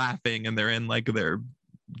and they're laughing and they're in like their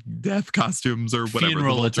death costumes or whatever.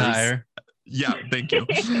 Funeral attire. Yeah, thank you.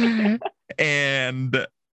 And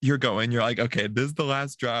you're going, you're like, okay, this is the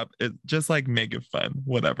last drop. It's just like make it fun,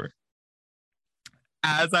 whatever.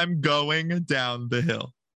 As I'm going down the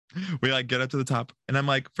hill, we like get up to the top and I'm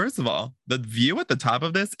like, first of all, the view at the top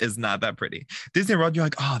of this is not that pretty. Disney World, you're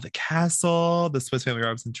like, oh, the castle, the Swiss Family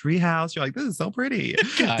Robinson treehouse. You're like, this is so pretty.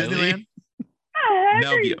 Disneyland. What the heck No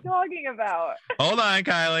are you view. talking about? Hold on,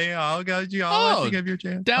 Kylie. I'll go. I'll let you give your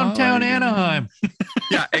chance. Downtown Anaheim.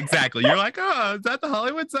 Yeah, exactly. You're like, oh, is that the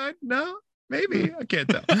Hollywood side? No, maybe. I can't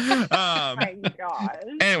tell. Oh my gosh.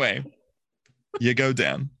 Anyway, you go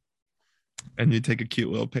down and you take a cute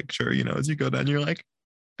little picture, you know, as you go down, you're like,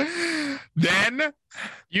 then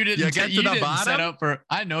you didn't set up for.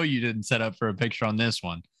 I know you didn't set up for a picture on this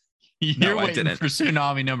one. You're waiting for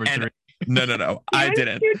tsunami number 3. No. I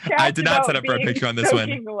didn't. I did not set up for a picture on this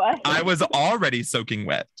one. Wet. I was already soaking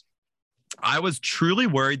wet. I was truly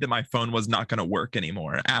worried that my phone was not going to work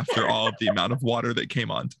anymore after all of the amount of water that came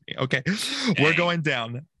onto me. Okay. We're going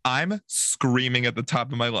down. I'm screaming at the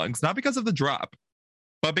top of my lungs, not because of the drop,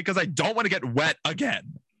 but because I don't want to get wet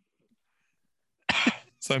again.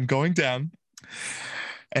 So I'm going down.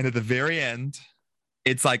 And at the very end,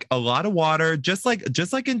 it's like a lot of water, just like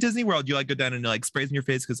in Disney World, you like go down and it like sprays in your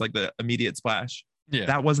face because like the immediate splash. Yeah.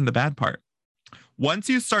 That wasn't the bad part. Once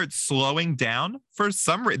you start slowing down, for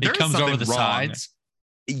some reason, it comes over the wrong. sides.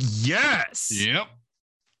 Yes. Yep.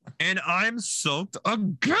 And I'm soaked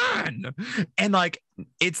again. And like,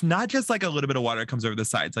 it's not just like a little bit of water that comes over the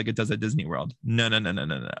sides like it does at Disney World. No.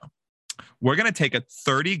 We're going to take a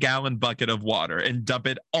 30-gallon bucket of water and dump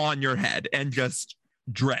it on your head and just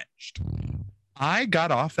drenched. I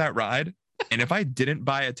got off that ride, and if I didn't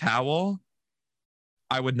buy a towel,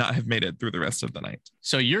 I would not have made it through the rest of the night.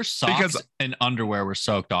 So your socks and underwear were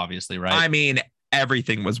soaked, obviously, right? I mean,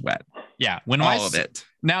 everything was wet. Yeah. All of it.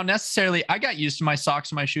 Now, necessarily, I got used to my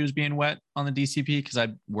socks and my shoes being wet on the DCP because I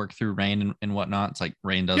work through rain and whatnot. It's like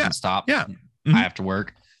rain doesn't stop. Yeah. I have to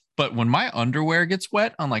work. But when my underwear gets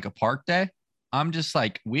wet on like a park day, I'm just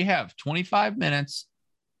like, we have 25 minutes.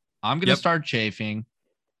 I'm going to start chafing.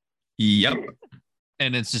 Yep.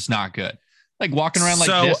 And it's just not good. Like walking around like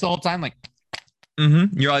this the whole time, like.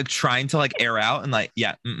 You're like trying to like air out and like,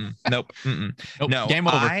 yeah. Nope. No. Game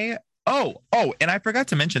over. And I forgot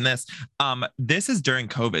to mention this. This is during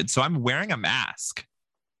COVID, so I'm wearing a mask.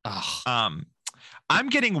 I'm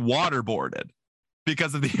getting waterboarded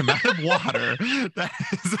because of the amount of water that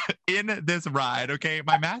is in this ride. Okay,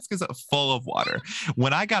 my mask is full of water.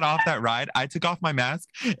 When I got off that ride, I took off my mask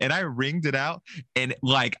and I wringed it out, and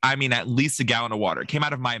like, I mean, at least a gallon of water came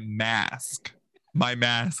out of my mask. My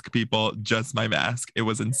mask, people, just my mask. It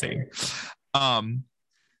was insane.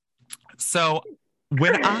 So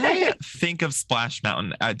when I think of Splash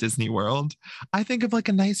Mountain at Disney World, I think of like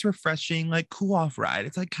a nice, refreshing, like cool off ride.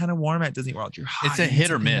 It's like kind of warm at Disney World. You're hot. It's a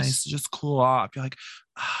hit or miss. Nice to just cool off. You're like,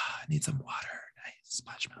 I need some water. Nice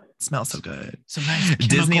Splash Mountain. It smells so good. Some nice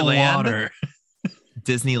Disneyland water.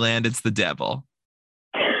 Disneyland, it's the devil.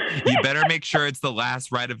 You better make sure it's the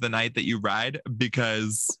last ride of the night that you ride,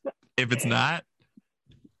 because if it's not,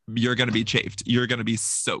 you're going to be chafed. You're going to be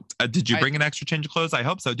soaked. Did you bring an extra change of clothes? I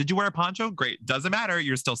hope so. Did you wear a poncho? Great. Doesn't matter.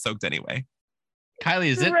 You're still soaked anyway. Kylie,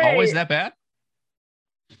 is it always that bad?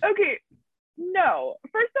 Okay. No.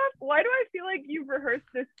 First off, why do I feel like you've rehearsed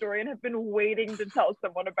this story and have been waiting to tell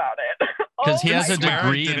someone about it? Because he has a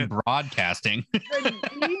degree in broadcasting. The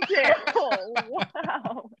detail.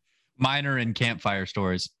 Wow. Minor in campfire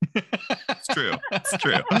stories. It's true. It's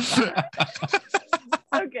true.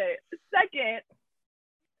 Okay. Second,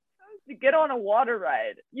 to get on a water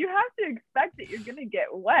ride, you have to expect that you're gonna get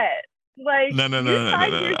wet. Like, no.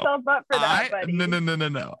 Sign yourself up for that, buddy.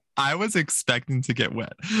 No. I was expecting to get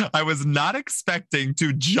wet. I was not expecting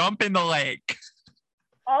to jump in the lake.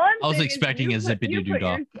 I was expecting a zippity-doo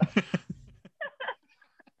dah.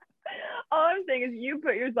 All I'm saying is you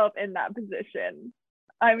put yourself in that position.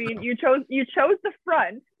 I mean, you chose the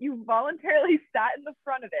front. You voluntarily sat in the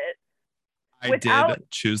front of it. I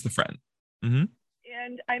did choose the front. Mm-hmm.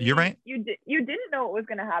 And I mean, you're right. You didn't know what was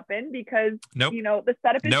going to happen because nope. You know the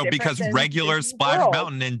setup is different. Because regular Splash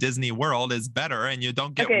Mountain in Disney World is better, and you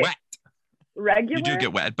don't get wet. Regular, you do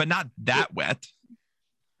get wet, but not that wet.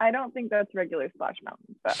 I don't think that's regular Splash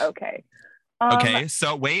Mountain, but okay. Okay,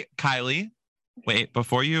 so wait, Kylie,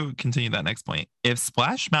 before you continue that next point. If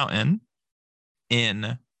Splash Mountain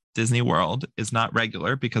in Disney World is not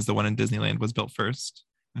regular because the one in Disneyland was built first,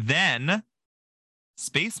 then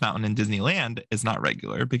Space Mountain in Disneyland is not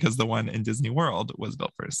regular because the one in Disney World was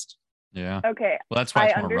built first. Yeah. Okay. Well, that's why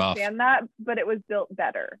it's I more rough. understand that, but it was built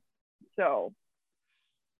better. So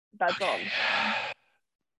that's all.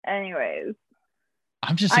 Anyways.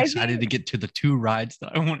 I'm just excited to get to the 2 rides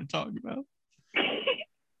that I want to talk about.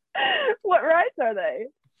 What rides are they?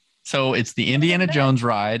 So it's the Indiana Jones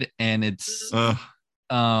ride, and it's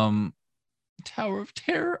Tower of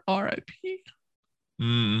Terror, R.I.P.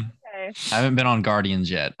 Okay. I haven't been on Guardians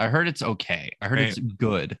yet. I heard it's okay. I heard it's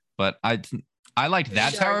good, but I liked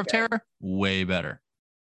that Tower of Terror way better.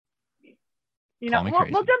 We'll jump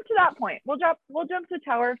to that point. We'll jump to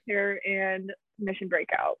Tower of Terror and Mission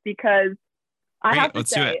Breakout, because I have to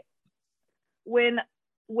say, when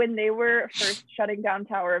they were first shutting down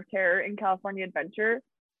Tower of Terror in California Adventure,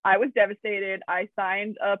 I was devastated. I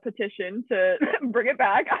signed a petition to bring it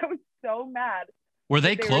back. I was so mad. Were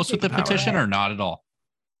they close with the petition or not at all?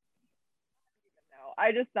 No,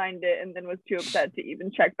 I just signed it and then was too upset to even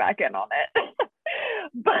check back in on it.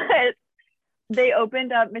 But they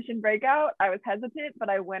opened up Mission Breakout. I was hesitant, but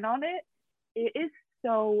I went on it. It is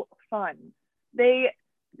so fun. They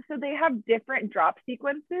have different drop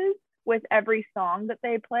sequences with every song that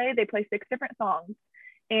they play. They play 6 different songs,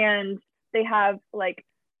 and they have like,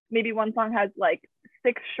 maybe one song has like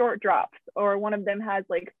 6 short drops, or one of them has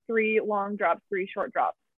like 3 long drops, 3 short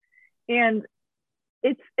drops. And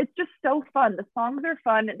it's just so fun. The songs are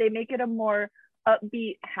fun. They make it a more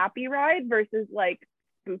upbeat, happy ride versus like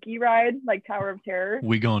spooky ride like Tower of Terror.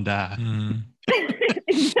 We gonna die.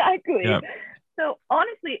 Exactly. Yep. So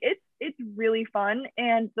honestly, it's really fun,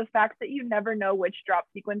 and the fact that you never know which drop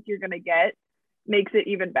sequence you're gonna get makes it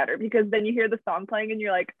even better, because then you hear the song playing and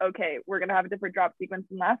you're like, okay, we're gonna have a different drop sequence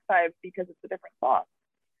than last time because it's a different song.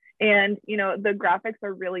 And the graphics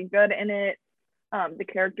are really good in it. The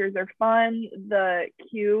characters are fun. The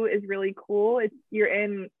queue is really cool. You're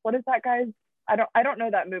in, what is that, guys? I don't know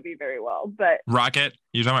that movie very well, but Rocket.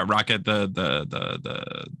 You're talking about Rocket, the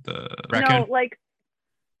raccoon. No, like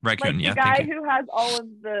raccoon. the Yeah, guy who has all of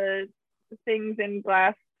the things in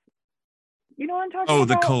glass. You know what I'm talking about? Oh,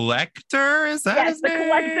 the collector? Is that his name?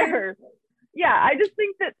 Collector. Yeah, I just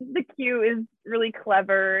think that the queue is really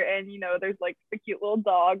clever, and there's like the cute little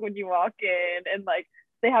dog when you walk in, and like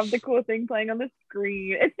they have the cool thing playing on the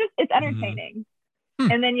screen. It's entertaining.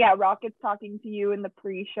 Mm-hmm. And then Rocket's talking to you in the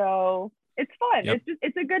pre-show. It's fun. Yep.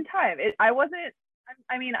 It's a good time.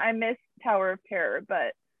 I miss Tower of Terror,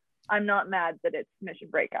 but I'm not mad that it's Mission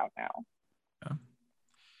Breakout now.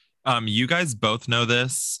 Yeah. You guys both know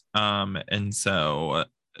this, and so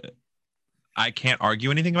I can't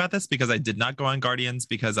argue anything about this because I did not go on Guardians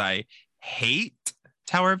because I hate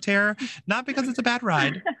Tower of Terror, not because it's a bad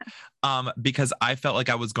ride, because I felt like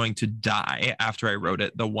I was going to die after I rode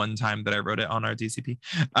it the one time that I rode it on our DCP,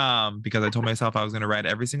 because I told myself I was going to ride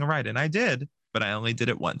every single ride, and I did, but I only did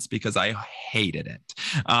it once because I hated it,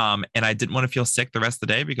 and I didn't want to feel sick the rest of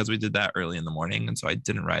the day because we did that early in the morning, and so I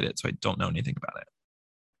didn't ride it, so I don't know anything about it.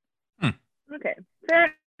 Okay,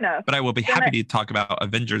 fair enough. But I will be happy to talk about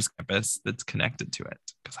Avengers Campus that's connected to it,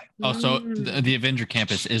 because so the Avenger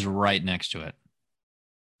Campus is right next to it.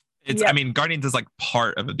 It's, I mean, Guardians is like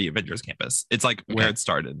part of the Avengers Campus. It's like where it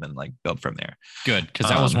started and then like built from there. Good, because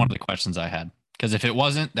that was one of the questions I had. Because if it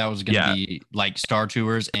wasn't, that was going to be like Star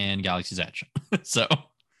Tours and Galaxy's Edge. So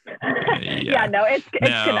it's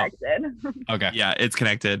connected. Okay. Yeah, it's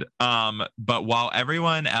connected. But while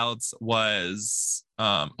everyone else was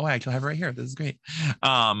I actually have it right here. This is great.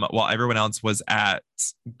 While everyone else was at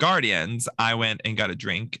Guardians, I went and got a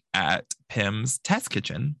drink at Pim's Test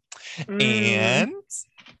Kitchen. And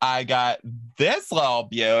I got this little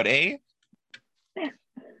beauty.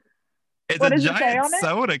 It's a giant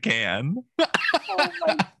soda can. Oh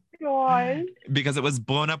my gosh. Because it was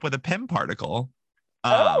blown up with a Pim particle.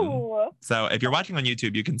 So if you're watching on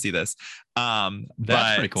YouTube, you can see this.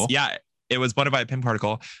 That's pretty cool. Yeah, it was blown up by a Pim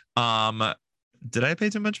particle. Did I pay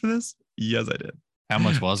too much for this? Yes, I did. How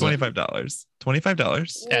much was $25.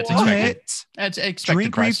 $25. That's expected. That's expected.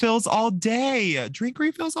 Drink price. refills all day. Drink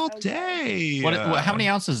refills all day. What? How many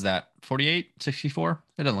ounces is that? 48, 64?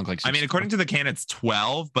 It doesn't look like 64. I mean, according to the can, it's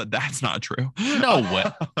 12, but that's not true. No way.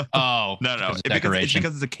 Oh, no. It's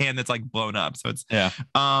because it's a can that's like blown up. So it's So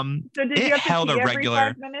did you have to pee every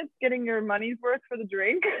 5 minutes getting your money's worth for the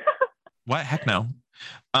drink? What? Heck no.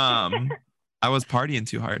 I was partying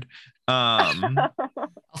too hard.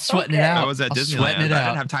 Sweating it out. I was at Disneyland. I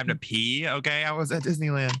didn't have time to pee. Okay, I was at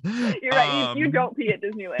Disneyland. You're right. You don't pee at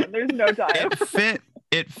Disneyland. There's no time.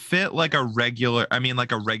 It fit like a regular. I mean,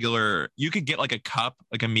 like a regular. You could get like a cup,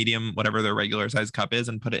 like a medium, whatever the regular size cup is,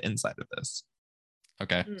 and put it inside of this.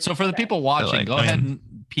 Okay. So for the people watching, go ahead and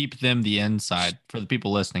peep them the inside. For the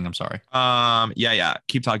people listening, I'm sorry. Yeah.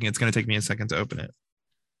 Keep talking. It's gonna take me a second to open it.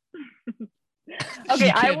 Okay,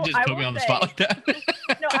 you can't just put me on the spot like that.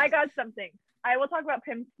 No, I got something. I will talk about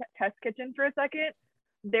Pim's Test Kitchen for a second.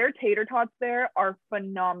 Their tater tots there are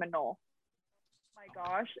phenomenal. Oh my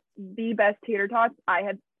gosh, the best tater tots I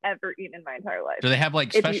had ever eaten in my entire life. Do they have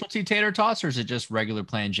like specialty tater tots, or is it just regular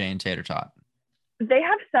plain Jane tater tot? They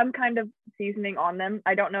have some kind of seasoning on them.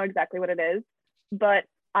 I don't know exactly what it is, but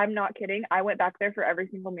I'm not kidding. I went back there for every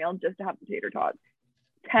single meal just to have the tater tots.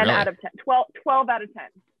 10 Really? out of 10. 12 out of 10.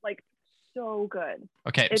 Like, so good.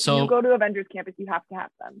 Okay, if so you go to Avengers Campus, you have to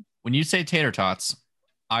have them. When you say tater tots,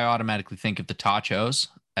 I automatically think of the tachos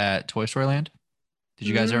at Toy Story Land. Did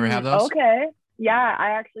you guys ever have those? Okay. Yeah,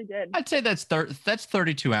 I actually did. I'd say that's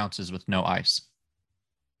 32 ounces with no ice.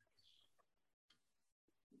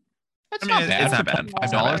 That's not bad. It's not bad.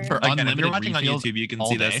 $5 for unlimited if you're watching on refills YouTube, you can all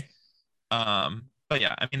see day. this. But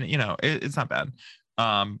yeah, I mean, it's not bad.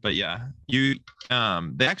 But yeah,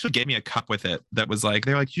 they actually gave me a cup with it that was like,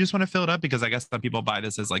 they're like, you just want to fill it up, because I guess some people buy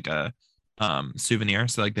this as like a souvenir,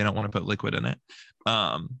 so like they don't want to put liquid in it.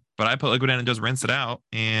 But I put liquid in and just rinse it out,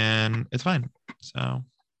 and it's fine. So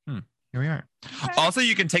here we are. Okay. Also,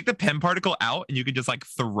 you can take the Pim particle out and you can just like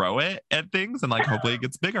throw it at things, and like hopefully it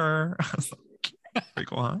gets bigger. Pretty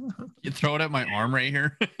cool, huh? You throw it at my arm right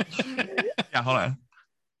here. Yeah, hold on.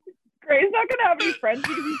 Gray's not gonna have any friends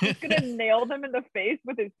because he's just gonna nail them in the face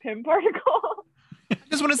with his Pim particle. I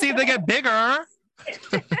just want to see if they get bigger.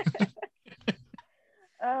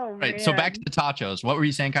 Oh, right. man. So back to the tachos. What were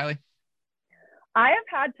you saying, Kylie? I have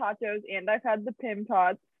had tachos and I've had the Pim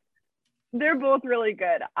tots. They're both really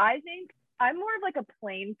good. I think I'm more of like a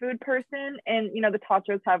plain food person, and the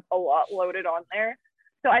tachos have a lot loaded on there.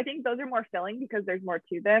 So I think those are more filling because there's more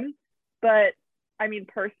to them. But I mean,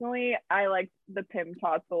 personally, I like the Pim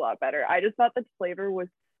tots a lot better. I just thought the flavor was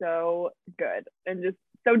so good and just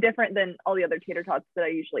so different than all the other tater tots that I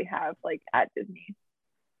usually have like at Disney.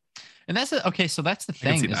 And that's okay. So that's the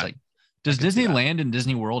thing is like, does Disneyland and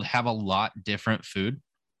Disney World have a lot different food?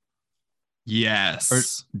 Yes.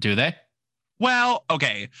 Or do they? Well,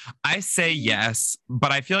 okay. I say yes,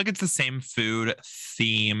 but I feel like it's the same food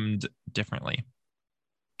themed differently.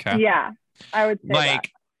 Okay. Yeah, I would say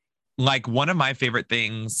like one of my favorite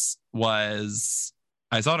things was,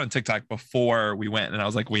 I saw it on TikTok before we went, and I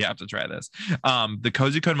was like, we have to try this. The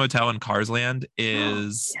Cozy Cone Motel in Cars Land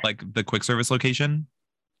is like the quick service location.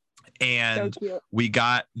 And so we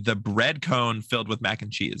got the bread cone filled with mac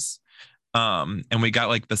and cheese. And we got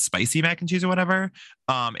like the spicy mac and cheese or whatever.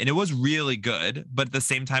 And it was really good. But at the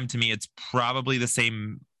same time, to me, it's probably the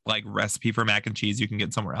same like recipe for mac and cheese you can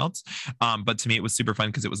get somewhere else. But to me, it was super fun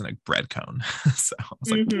because it was in a bread cone. So I was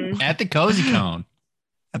like, at the Cozy Cone.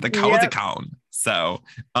 At the Cozy Cone. So,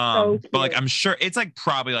 but like, I'm sure it's like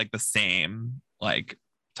probably like the same like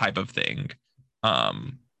type of thing.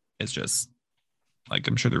 It's just like,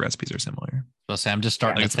 I'm sure the recipes are similar. So Sam, I'm just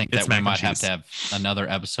starting to think that we might have to have another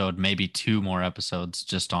episode, maybe 2 more episodes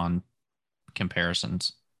just on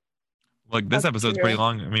comparisons. Like this episode's pretty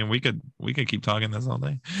long. I mean, we could keep talking this all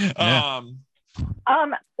day. Yeah.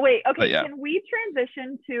 Wait, okay, can we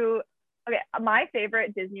transition to my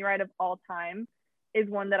favorite Disney ride of all time is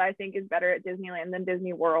one that I think is better at Disneyland than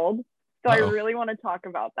Disney World. So I really want to talk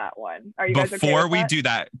about that one. Are you guys okay with that? Before we do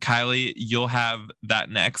that, Kylie, you'll have that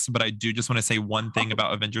next, but I do just want to say one thing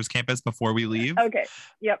about Avengers Campus before we leave. Okay.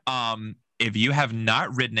 Yep. If you have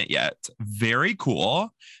not ridden it yet, very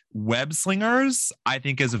cool. Web Slingers, I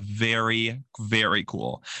think, is very, very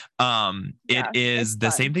cool. It is the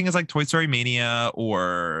same thing as like Toy Story Mania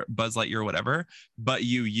or Buzz Lightyear or whatever, but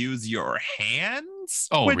you use your hands.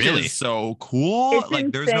 Oh, which really? Is so cool. It's like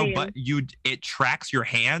insane. There's no it tracks your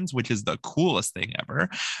hands, which is the coolest thing ever.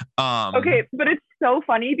 Okay, but it's so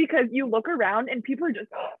funny because you look around and people are just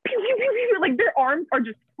pew, pew, pew, pew, like their arms are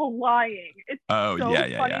just flying. It's so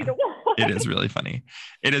funny to watch. It is really funny.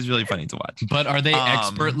 It is really funny to watch. But are they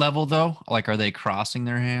expert level though? Like, are they crossing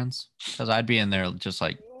their hands? Because I'd be in there just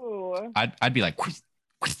like, I'd be like,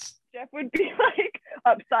 Jeff would be like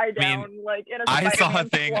upside down, like in a I saw a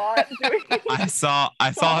thing. I saw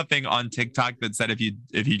a thing on TikTok that said if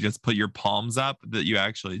you just put your palms up, that you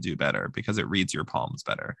actually do better because it reads your palms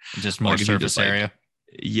better. Just more surface area.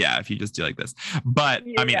 Yeah, if you just do like this. But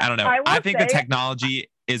I mean, I don't know. I think the technology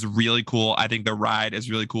is really cool. I think the ride is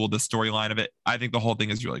really cool. The storyline of it, I think the whole thing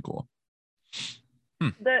is really cool.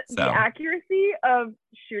 The accuracy of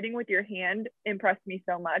shooting with your hand impressed me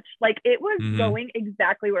so much. Like it was going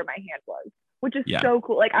exactly where my hand was, which is so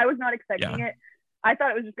cool. Like I was not expecting it. I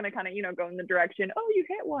thought it was just going to kind of, go in the direction, oh, you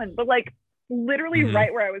hit one. But like literally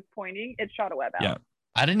right where I was pointing, it shot a web out.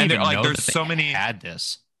 I didn't And even like know there's that so they many. had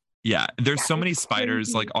this. Yeah, there's Yeah, so many it's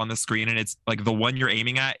spiders like crazy. on the screen, and it's like the one you're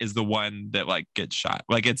aiming at is the one that like gets shot.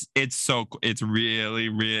 Like it's really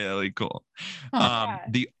really cool. Huh. Yeah.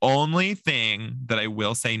 The only thing that I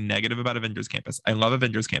will say negative about Avengers Campus, I love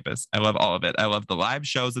Avengers Campus. I love all of it. I love the live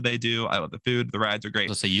shows that they do. I love the food. The rides are great.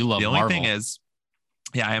 So say you love The only thing Marvel. is,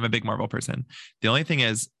 yeah, I am a big Marvel person. The only thing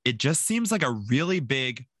is, it just seems like a really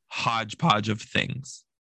big hodgepodge of things.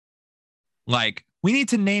 Like, we need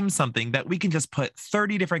to name something that we can just put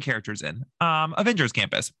 30 different characters in. Avengers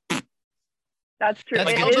Campus. That's true. That's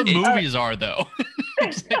Like, how the it's- movies are, though.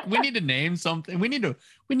 It's like, we need to name something. We need to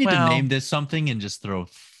name this something and just throw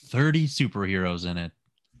 30 superheroes in it.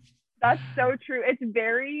 That's so true. It's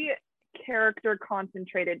very character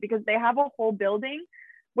concentrated because they have a whole building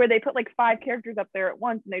where they put like 5 characters up there at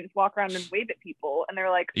once and they just walk around and wave at people and they're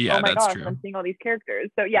like, Yeah, oh my that's gosh, true. I'm seeing all these characters.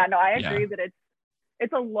 So yeah, no, I agree Yeah. that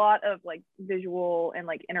it's a lot of like visual and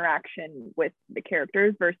like interaction with the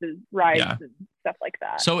characters versus rides Yeah. and stuff like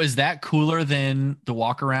that. So is that cooler than the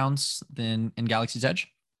walkarounds than in Galaxy's Edge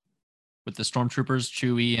with the stormtroopers,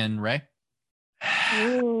 Chewie and Rey?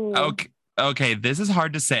 Ooh. Okay, this is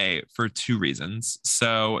hard to say for 2 reasons.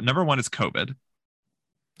 So number 1 is COVID.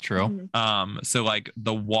 True. Mhm. So like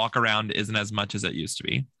the walk around isn't as much as it used to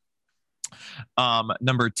be.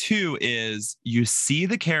 Number 2 is you see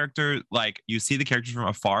the characters from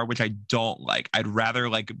afar, which I don't like. I'd rather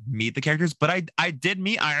like meet the characters, but I did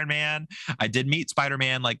meet Iron Man. I did meet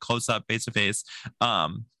Spider-Man like close up, face to face.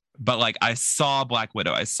 But like I saw Black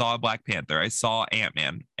Widow, I saw Black Panther, I saw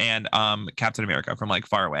Ant-Man and Captain America from like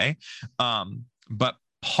far away. But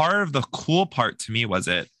part of the cool part to me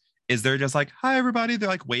is they're just like, hi everybody, they're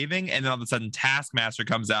like waving, and then all of a sudden Taskmaster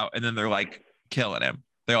comes out and then they're like killing him.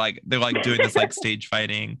 They're like doing this like stage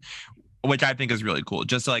fighting, which I think is really cool.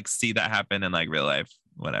 Just to like see that happen in like real life.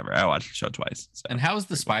 Whatever. I watched the show twice. So. And how is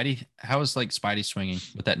the Spidey? How is like Spidey swinging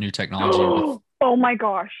with that new technology? Oh my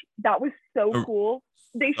gosh, that was so Oh, cool.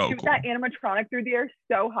 They so shoot cool. that animatronic through the air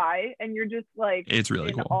so high, and you're just like It's really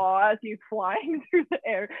in cool. awe as he's flying through the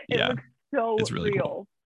air. It Yeah, looks so it's really real. cool.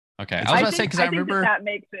 Okay, I was about to say because I think remember that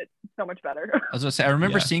makes it so much better. I was going to say I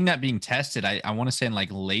remember Yeah. seeing that being tested. I want to say in like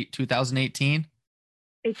late 2018.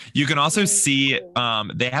 You can also so see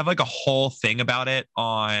cool. they have like a whole thing about it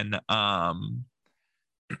on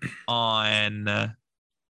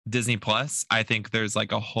Disney Plus. I think there's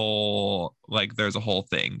like a whole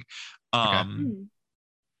thing Hmm.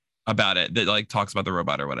 about it that like talks about the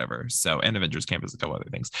robot or whatever. So, and Avengers Campus, a couple other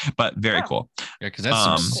things, but very Yeah. cool. Yeah, because that's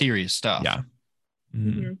some Um, serious stuff. Yeah.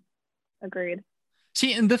 Mhm. Mhm. Agreed.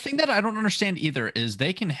 See, and the thing that I don't understand either is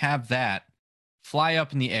they can have that fly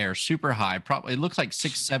up in the air super high. Probably it looks like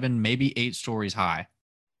 6, 7, maybe 8 stories high.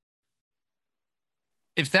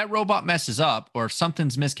 If that robot messes up or if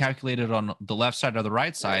something's miscalculated on the left side or the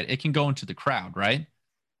right side, it can go into the crowd, right?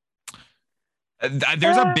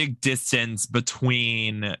 There's a big distance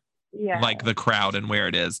between Yeah. like the crowd and where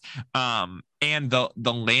it is. And the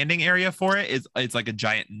landing area for it's like a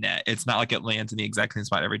giant net. It's not like it lands in the exact same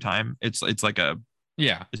spot every time. It's like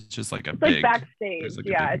Yeah. it's just like a It's big like backstage. there's like a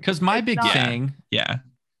Yeah. big- Because my It's big not- thing, yeah.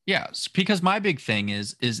 yes, because my big thing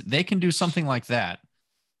is they can do something like that.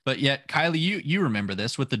 But yet, Kylie, you remember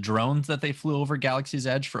this with the drones that they flew over Galaxy's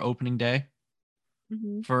Edge for opening day?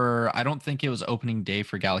 Mhm. For I don't think it was opening day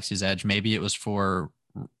for Galaxy's Edge. Maybe it was for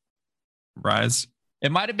Rise.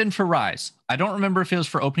 it might have been for Rise. I don't remember if it was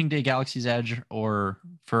for opening day Galaxy's Edge or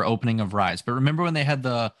for opening of Rise. But remember when they had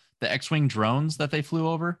the X-wing drones that they flew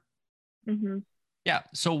over? Mhm. Yeah.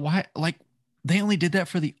 So why like they only did that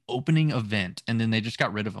for the opening event and then they just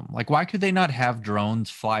got rid of them? Like why could they not have drones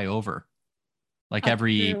fly over like That's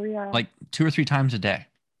every true, yeah. like 2 or 3 times a day?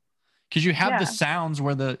 Because you have Yeah. the sounds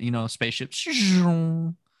where the spaceships.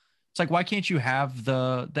 It's like why can't you have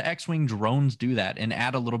the X-wing drones do that and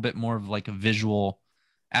add a little bit more of like a visual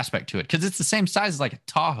aspect to it? Because it's the same size as like a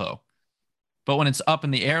Tahoe, but when it's up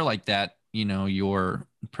in the air like that, your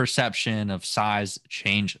perception of size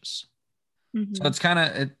changes. Mhm. So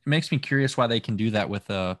it makes me curious why they can do that with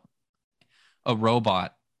a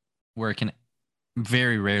robot where it can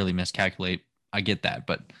very rarely miscalculate. I get that,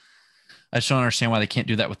 but I just don't understand why they can't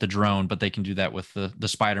do that with the drone, but they can do that with the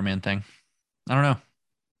Spider-Man thing. I don't know.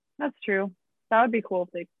 That's true. That would be cool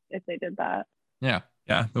if they did that. Yeah.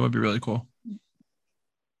 Yeah, that would be really cool.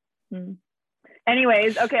 Hmm.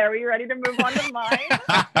 Anyways, okay, are we ready to move on to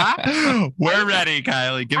mine? We're ready,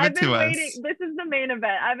 Kylie. Give I've it been to waiting. us. This is the main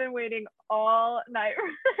event. I've been waiting all night.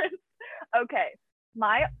 Okay,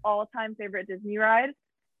 my all-time favorite Disney ride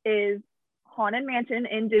is Haunted Mansion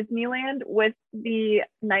in Disneyland with the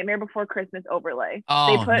Nightmare Before Christmas overlay.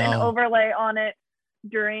 Oh, They put an no. overlay on it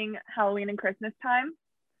during Halloween and Christmas time.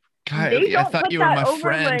 Kylie, I thought you were my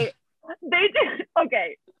friend. They did.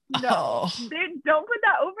 Okay. No, Oh. they don't put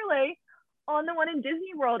that overlay on the one in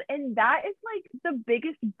Disney World. And that is like the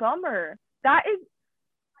biggest bummer. That is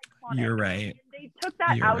iconic. You're right. And they took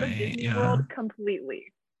that out of Disney World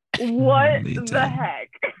completely. They What did. the heck?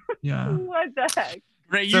 Yeah. What the heck?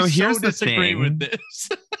 Ray, So you here's so the disagree thing. with this.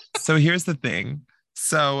 So here's the thing.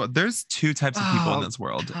 So there's two types of people in this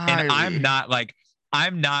world. And I'm not like,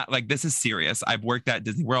 this is serious. I've worked at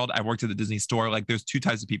Disney World. I've worked at the Disney store. Like there's two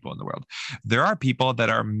types of people in the world. There are people that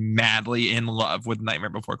are madly in love with Nightmare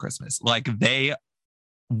Before Christmas. Like they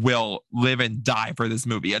will live and die for this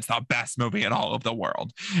movie. It's the best movie in all of the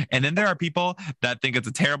world. And then there are people that think it's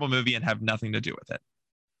a terrible movie and have nothing to do with it.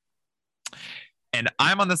 And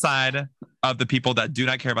I'm on the side of the people that do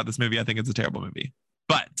not care about this movie. I think it's a terrible movie.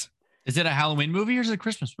 But is it a Halloween movie or is it a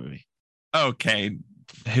Christmas movie? Okay,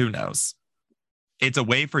 who knows? It's a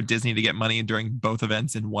way for Disney to get money during both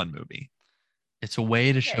events in one movie. It's a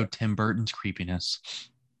way to show Tim Burton's creepiness.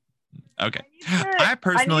 Okay. I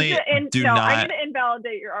personally do not. I'm going to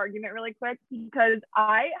invalidate your argument really quick because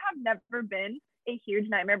I have never been a huge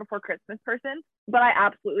Nightmare Before Christmas person, but I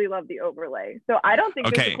absolutely love the overlay. So I don't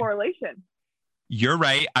think there's a correlation. You're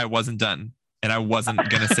right. I wasn't done. And I wasn't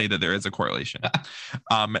going to say that there is a correlation.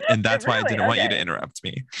 And that's why I didn't want you to interrupt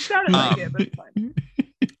me. Sounded like it, but it's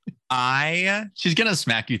fine. She's going to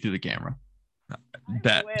smack you through the camera.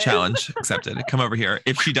 Bet. Challenge accepted. Come over here.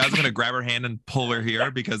 If she does, I'm going to grab her hand and pull her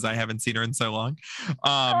here because I haven't seen her in so long.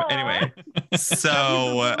 Anyway,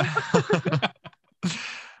 so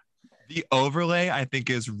the overlay I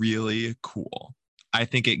think is really cool. I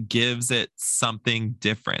think it gives it something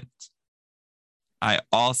different. I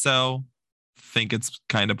also think it's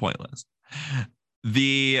kind of pointless.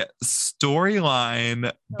 The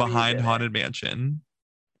storyline behind Haunted Mansion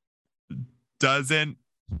doesn't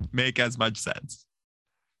make as much sense.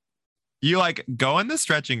 You like go in the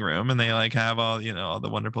stretching room and they like have all, you know, all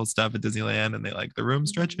the wonderful stuff at Disneyland and they like the room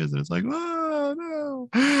stretches and it's like, oh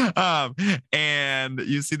no. And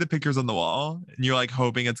you see the pictures on the wall and you're like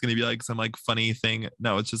hoping it's going to be like some like funny thing.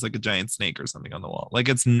 No, it's just like a giant snake or something on the wall. Like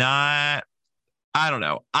it's not, I don't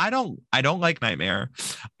know. I don't like Nightmare.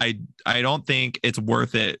 I don't think it's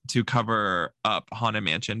worth it to cover up Haunted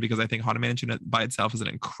Mansion because I think Haunted Mansion by itself is an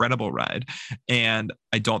incredible ride. And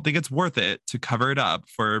I don't think it's worth it to cover it up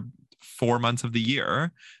for 4 months of the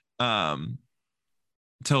year to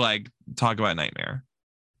like talk about Nightmare.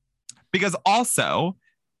 Because also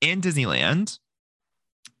in Disneyland,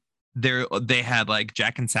 they had like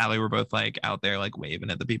Jack and Sally were both like out there like waving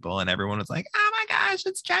at the people and everyone was like, oh my gosh,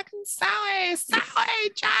 it's Jack and Sally.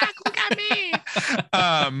 Jack, look at me.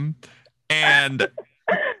 And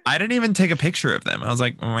I didn't even take a picture of them. I was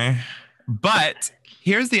like, meh. But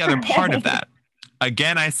here's the other part of that.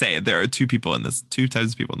 Again, I say there are two types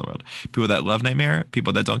of people in the world. People that love Nightmare,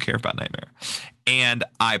 people that don't care about Nightmare. And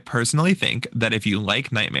I personally think that if you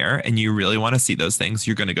like Nightmare and you really want to see those things,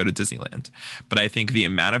 you're going to go to Disneyland. But I think the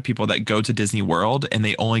amount of people that go to Disney World and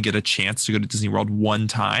they only get a chance to go to Disney World one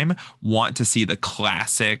time want to see the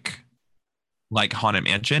classic like Haunted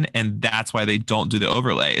Mansion. And that's why they don't do the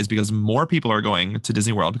overlay is because more people are going to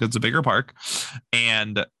Disney World because it's a bigger park.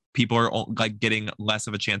 And people are like getting less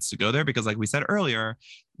of a chance to go there because like we said earlier,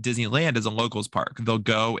 Disneyland is a locals park. They'll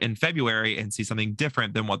go in February and see something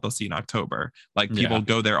different than what they'll see in October. Like people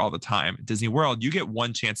go there all the time. Disney World, you get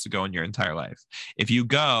one chance to go in your entire life. If you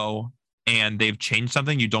go and they've changed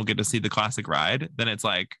something, you don't get to see the classic ride, then it's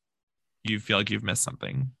like you feel like you've missed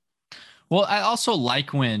something. Well, I also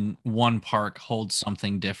like when one park holds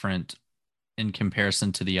something different in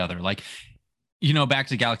comparison to the other. Like, you know, back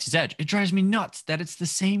to Galaxy's Edge, it drives me nuts that it's the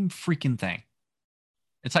same freaking thing.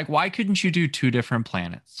 It's like, why couldn't you do two different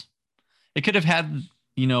planets? It could have had,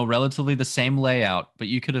 you know, relatively the same layout, but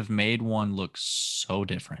you could have made one look so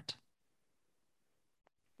different.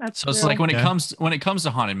 So it's like when it comes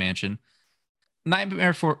to Haunted Mansion,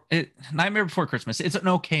 Nightmare Before Christmas, it's an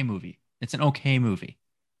okay movie. It's an okay movie.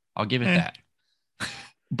 I'll give it that.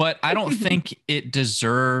 But I don't think it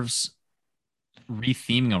deserves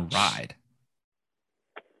retheming a ride.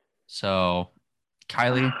 So,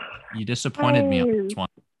 Kylie, you disappointed me on this one.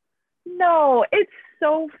 No, it's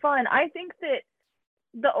so fun. I think that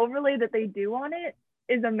the overlay that they do on it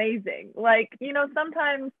is amazing. Like, you know,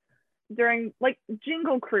 sometimes during like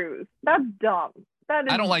Jingle Cruise, that's dumb. That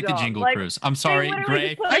is I don't like dumb. the Jingle like, Cruise. I'm sorry,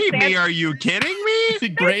 Gray. Hey, are you kidding me?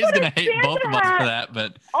 Gray's gonna hate both of us for that,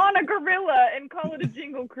 but on a gorilla and call it a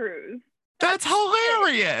Jingle Cruise. That's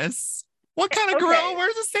hilarious. What kind of gorilla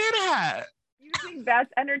wears a Santa hat? You think that's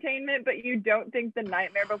entertainment, but you don't think the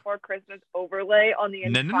Nightmare Before Christmas overlay on the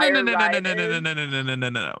entire ride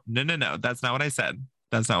No. That's not what I said.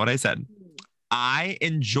 That's not what I said. I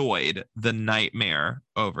enjoyed the nightmare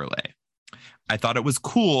overlay. I thought it was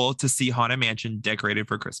cool to see Haunted Mansion decorated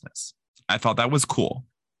for Christmas. I thought that was cool.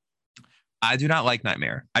 I do not like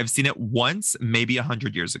Nightmare. I've seen it once, maybe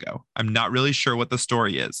 100 years ago. I'm not really sure what the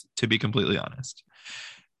story is, to be completely honest.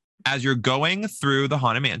 As you're going through the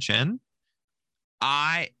Haunted Mansion,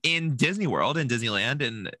 in Disney World, in Disneyland,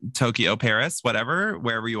 in Tokyo, Paris, whatever,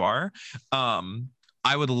 wherever you are,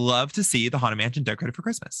 I would love to see the Haunted Mansion decorated for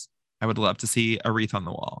Christmas. I would love to see a wreath on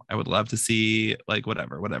the wall. I would love to see like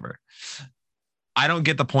whatever. I don't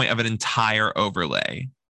get the point of an entire overlay.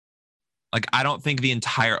 Like, I don't think the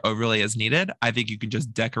entire overlay is needed. I think you can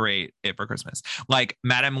just decorate it for Christmas. Like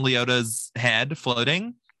Madame Leota's head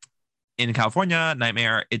floating in California,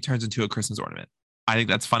 Nightmare, it turns into a Christmas ornament. I think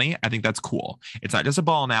that's funny. I think that's cool. It's not just a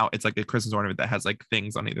ball now. It's like a Christmas ornament that has like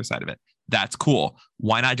things on either side of it. That's cool.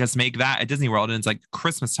 Why not just make that at Disney World and it's like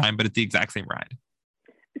Christmas time, but it's the exact same ride?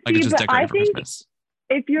 Like, it's just decorated for Christmas.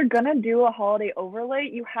 If you're gonna do a holiday overlay,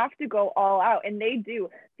 you have to go all out, and they do.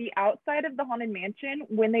 The outside of the Haunted Mansion,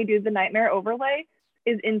 when they do the Nightmare overlay,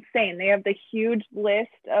 is insane. They have the huge list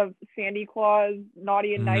of Sandy Claus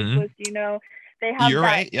naughty and nice list. You know, they have. You're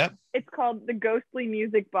right. Yep. It's called the Ghostly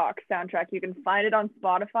Music Box soundtrack. You can find it on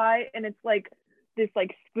Spotify, and it's like this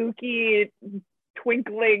like spooky,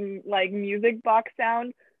 twinkling like music box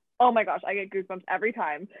sound. Oh my gosh, I get goosebumps every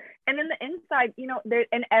time. And then the inside, you know,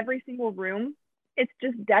 in every single room, it's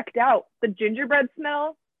just decked out. The gingerbread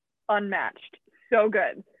smell, unmatched. So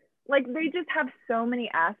good. Like, they just have so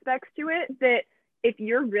many aspects to it that if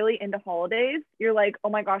you're really into holidays, you're like, oh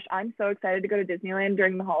my gosh, I'm so excited to go to Disneyland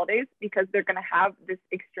during the holidays because they're going to have this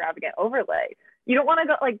extravagant overlay. You don't want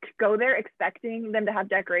to go there expecting them to have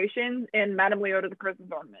decorations and Madame Leota the Christmas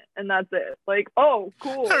ornament, and that's it. Like, oh,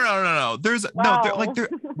 cool. No. There's wow.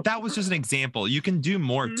 That was just an example. You can do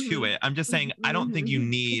more to it. I'm just saying, I don't think you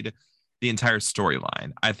need the entire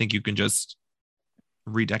storyline. I think you can just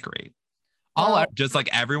redecorate. Just like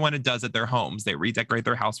everyone does at their homes, they redecorate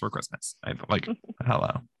their house for Christmas. Like,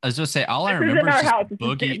 hello. I was just say, all I remember is just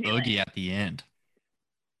Boogie Oogie at the end.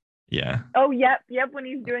 Yeah. Oh, yep. When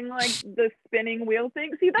he's doing like the spinning wheel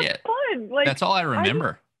thing. See, that's fun. Like, that's all I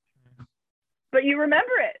remember. But you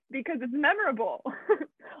remember it because it's memorable.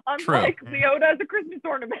 Unlike Leota as a Christmas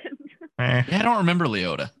ornament. Yeah, I don't remember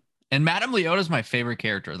Leota. And Madame Leota is my favorite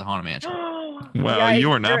character of the Haunted Mansion. Well, you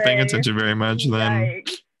were not paying attention very much then.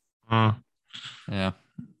 Yeah.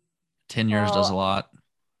 10 years does a lot.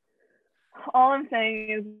 All I'm saying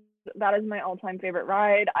is that is my all-time favorite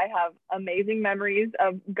ride. I have amazing memories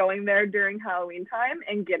of going there during Halloween time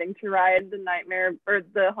and getting to ride the Nightmare or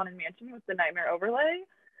the Haunted Mansion with the Nightmare overlay.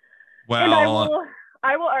 Well, and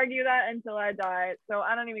I will argue that until I die. So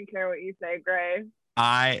I don't even care what you say, Gray.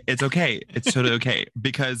 It's okay. It's totally okay,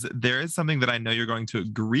 because there is something that I know you're going to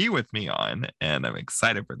agree with me on, and I'm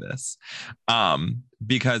excited for this.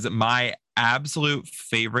 Because my absolute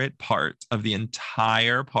favorite part of the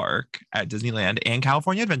entire park at Disneyland and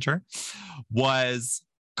California Adventure was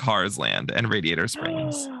Cars Land and Radiator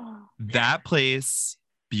Springs. That place,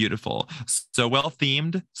 beautiful, so well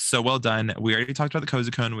themed, so well done. We already talked about the cozy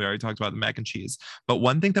cone, we already talked about the mac and cheese, but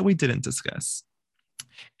one thing that we didn't discuss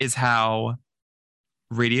is how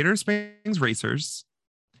Radiator Springs Racers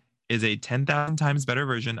is a 10,000 times better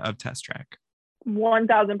version of Test Track.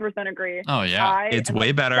 1,000% agree. Oh yeah, it's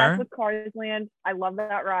way better. That's with Cars Land. I love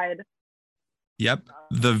that ride. Yep,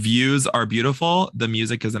 the views are beautiful. The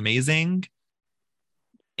music is amazing.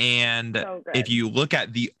 And so if you look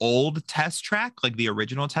at the old Test Track, like the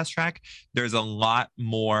original Test Track, there's a lot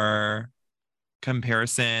more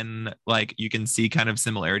comparison. Like, you can see kind of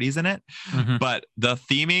similarities in it, but the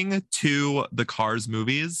theming to the Cars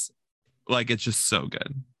movies, like, it's just so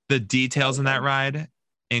good. The details in that ride,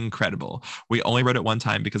 incredible. We only rode it one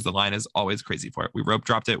time because the line is always crazy for it. We rope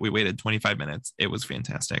dropped it. We waited 25 minutes. It was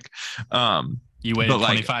fantastic. You waited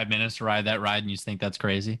 25 minutes to ride that ride and you think that's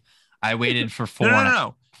crazy? I waited for 4.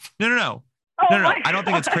 No. Oh, I don't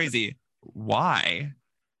think it's crazy. Why?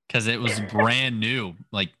 Because it was brand new.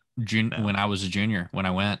 Like, when I was a junior, when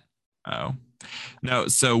I went. Oh no,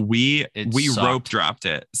 so we rope dropped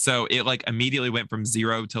it, so it like immediately went from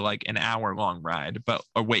 0 to like an hour long ride. But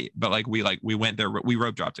we went there, we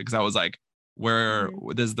rope dropped it because I was like,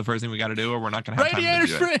 this is the first thing we got to do, or we're not gonna have time to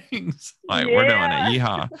do Springs. It. Like, we're doing it,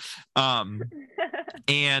 yeehaw.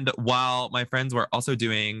 And while my friends were also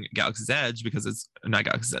doing Galaxy's Edge, because it's not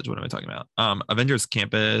Galaxy's Edge, what am I talking about? Avengers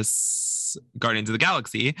Campus, Guardians of the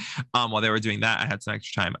Galaxy. While they were doing that, I had some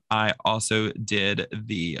extra time. I also did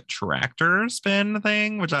the tractor spin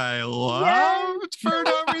thing, which I loved for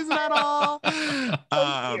no reason at all.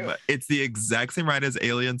 It's the exact same ride as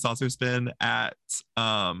Alien Saucer Spin at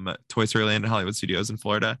Toy Story Land and Hollywood Studios in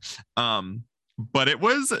Florida. But it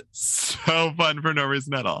was so fun for no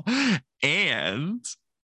reason at all. And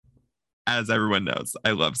as everyone knows,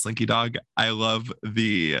 I love Slinky Dog. I love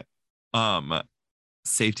the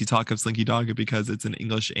safety talk of Slinky Dog because it's in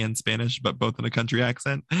English and Spanish, but both in a country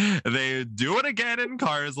accent. They do it again in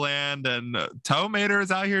Cars Land, and Tow Mater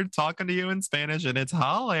is out here talking to you in Spanish, and it's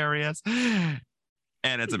hilarious.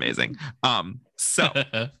 And it's amazing. So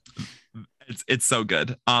it's so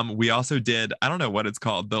good. We also did, I don't know what it's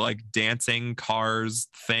called, the like dancing cars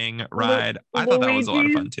thing ride. I thought that was a lot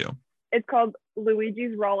of fun too. It's called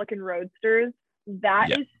Luigi's Rollickin' Roadsters. That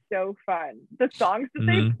is so fun. The songs that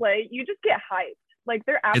they play, you just get hyped. Like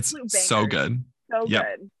they're absolute bangers. So good. So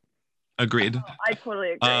good. Agreed. Oh, I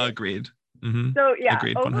totally agree. Agreed. Mm-hmm. So yeah,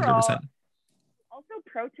 agreed. Overall, 100%. Also,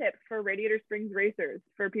 pro tip for Radiator Springs racers,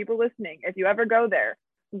 for people listening, if you ever go there,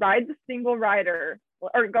 ride the single rider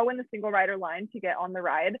or go in the single rider line to get on the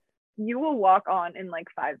ride. You will walk on in like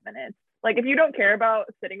 5 minutes. Like if you don't care about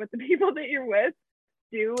sitting with the people that you're with,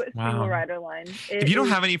 do a single rider line. If you don't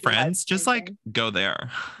have any friends, just like go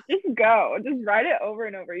there. Just go. Just ride it over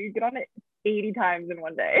and over. You get on it 80 times in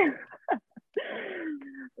one day.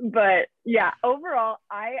 But yeah, overall,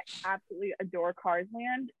 I absolutely adore Cars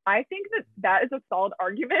Land. I think that is a solid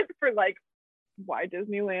argument for like why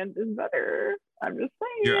Disneyland is better. I'm just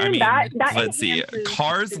saying. Let's see.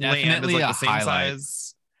 Cars Land is like the same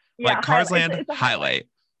size. Yeah, like Cars Land, it's a highlight.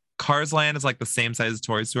 Cars Land is like the same size as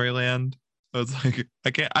Toy Story Land. So it's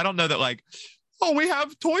like I don't know that like, oh, we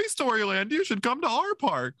have Toy Story Land, you should come to our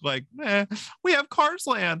park. Like, we have Cars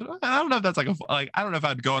Land. I don't know if that's like I don't know if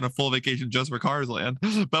I'd go on a full vacation just for Cars Land,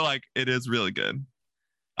 but like it is really good.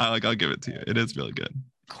 I'll give it to you. It is really good.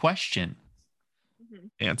 Question.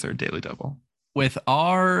 Answer, Daily Double. With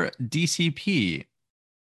our DCP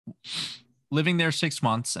living there 6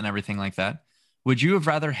 months and everything like that, would you have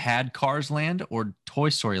rather had Cars Land or Toy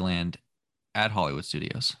Story Land at Hollywood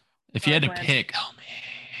Studios? If you had to pick,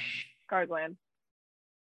 Cars Land.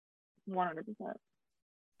 100%.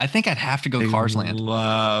 I think I'd have to go Cars Land.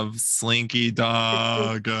 Love Slinky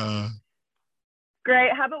Dog.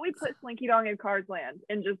 Great. How about we put Slinky Dog in Cars Land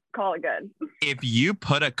and just call it good? If you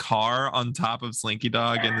put a car on top of Slinky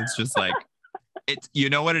Dog and it's just like, it's, you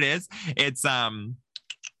know what it is? It's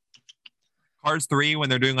Cars 3 when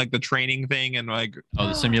they're doing like the training thing and like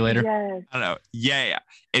the simulator. Yes. I don't know. Yeah.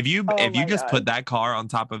 If you just put that car on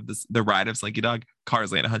top of the ride of Slinky Dog,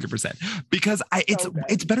 Cars Land 100%. Because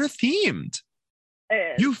it's better themed.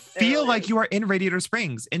 You feel like you are in Radiator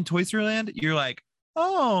Springs. In Toy Story Land, you're like,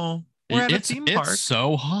 oh, we're at a theme park. It's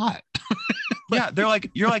so hot. Yeah,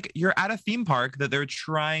 you're at a theme park that they're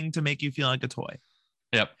trying to make you feel like a toy.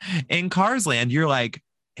 Yep. In Cars Land, you're like,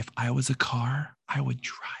 if I was a car, I would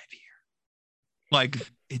drive here. Like,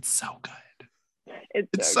 it's so good.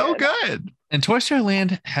 It's so good. And Toy Story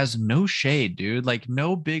Land has no shade, dude. Like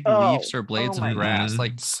no big leaves or blades of grass.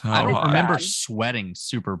 Like I don't remember sweating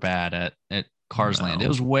super bad at Cars Land. It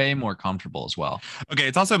was way more comfortable as well. Okay,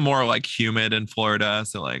 it's also more like humid in Florida,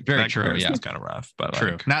 so like very true. Yeah, it's kind of rough, but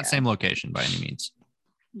true. Not same location by any means.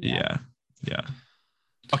 Yeah.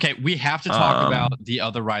 Okay, we have to talk about the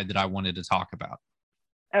other ride that I wanted to talk about.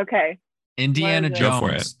 Okay. Indiana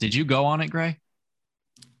Jones. Did you go on it, Gray?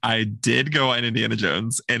 I did go on Indiana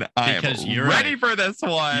Jones, and I'm ready for this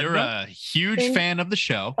one. You're a huge fan of the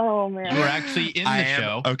show. Oh man, you were actually in the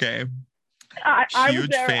show. Okay, I was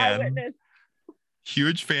there. Fan.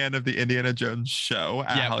 Huge fan of the Indiana Jones show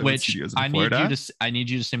at Hollywood Studios in Florida. I need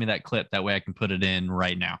you to send me that clip. That way I can put it in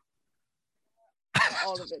right now.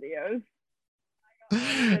 All the videos.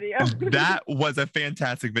 That was a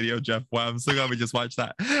fantastic video, Jeff. Wow, I'm so glad we just watched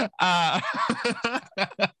that.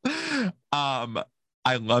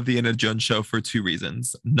 I love the Indiana Jones show for 2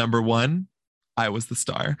 reasons. Number 1, I was the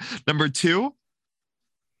star. Number 2,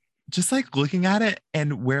 just like looking at it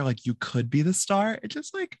and where like you could be the star, it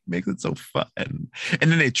just like makes it so fun. And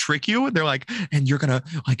then they trick you. They're like, and you're gonna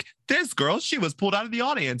like, this girl, she was pulled out of the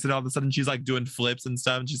audience, and all of a sudden she's like doing flips and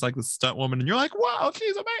stuff, and she's like the stunt woman, and you're like, wow,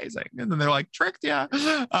 she's amazing. And then they're like, tricked ya.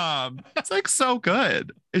 It's like so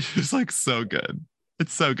good. It's just like so good.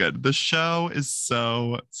 It's so good. The show is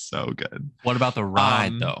so good. What about the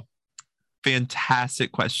ride though?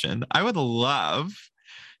 Fantastic question. I would love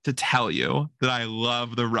to tell you that I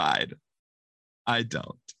love the ride. I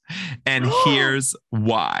don't. And here's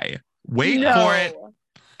why. Wait for it.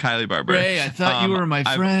 Kylie Barber. Ray, I thought you were my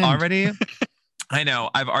friend. I know.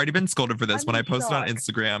 I've already been scolded for this. When I posted on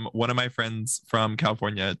Instagram, one of my friends from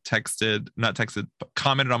California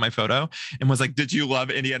commented on my photo and was like, did you love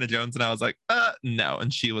Indiana Jones? And I was like, no.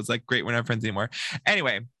 And she was like, great, we're not friends anymore.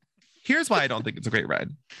 Anyway, Here's why I don't think it's a great ride.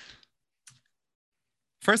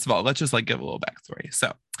 First of all, let's just like give a little backstory.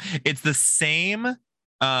 So it's the same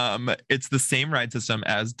ride system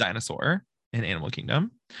as Dinosaur in Animal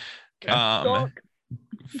Kingdom.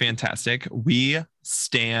 Fantastic. We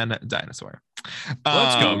stan Dinosaur.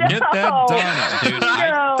 Let's go get that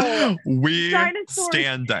dino, dude. We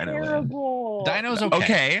stand Dinoland. Dino's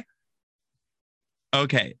okay.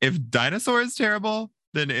 Okay. If Dinosaur is terrible,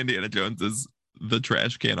 then Indiana Jones is the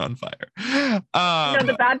trash can on fire.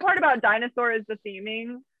 The bad part about Dinosaur is the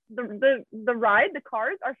theming. The ride, the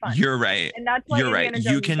cars are fun. You're right. And that's why Indiana Jones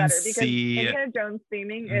you can is better, see because Indiana Jones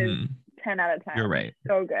theming is 10 out of 10. You're right.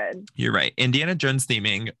 So good. You're right. Indiana Jones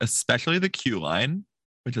theming, especially the queue line,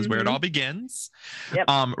 which is where it all begins,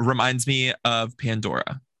 reminds me of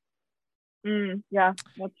Pandora. Yeah,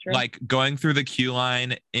 that's true. Like going through the queue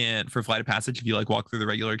line for Flight of Passage, if you like walk through the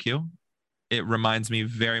regular queue, it reminds me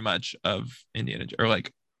very much of Indiana Jones. Or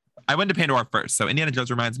like, I went to Pandora first, so Indiana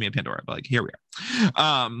Jones reminds me of Pandora. But like, here we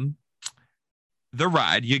are. The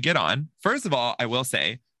ride you get on. First of all, I will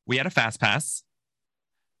say we had a fast pass.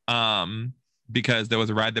 Because there was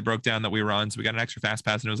a ride that broke down that we were on, so we got an extra fast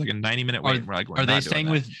pass, and it was like a 90-minute wait. Are they staying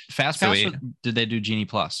with fast pass? Or did they do Genie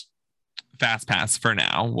Plus? Fast pass for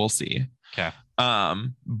now. We'll see. Okay.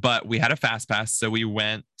 But we had a fast pass, so we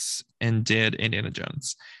went and did Indiana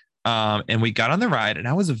Jones. And we got on the ride, and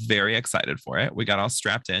I was very excited for it. We got all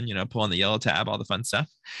strapped in, pulling the yellow tab, all the fun stuff,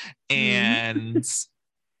 and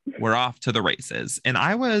we're off to the races. And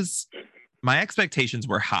my expectations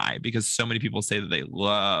were high because so many people say that they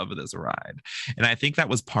love this ride. And I think that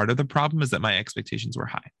was part of the problem, is that my expectations were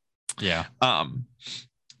high. Yeah. I'm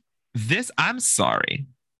sorry.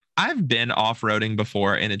 I've been off-roading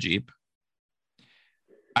before in a Jeep.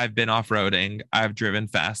 I've been off-roading. I've driven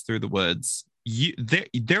fast through the woods.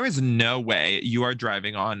 There is no way you are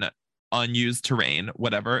driving on unused terrain,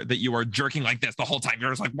 whatever, that you are jerking like this the whole time. You're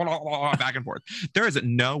just like blah, blah, blah, back and forth. There is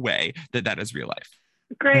no way that is real life.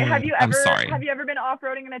 Great. Have you ever been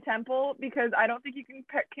off-roading in a temple? Because I don't think you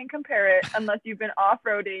can compare it unless you've been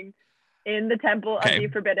oafroading in the temple of the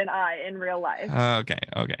Forbidden Eye in real life. Okay.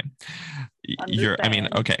 Okay.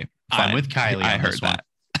 I'm with Kylie. I heard that.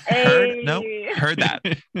 Hey. Heard that.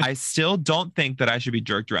 I still don't think that I should be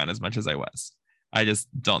jerked around as much as I was. I just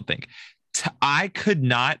don't think. I could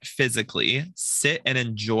not physically sit and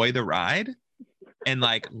enjoy the ride and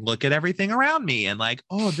like look at everything around me and like,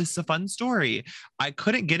 oh, this is a fun story. I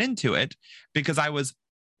couldn't get into it because I was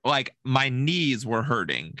like, my knees were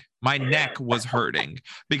hurting. My neck was hurting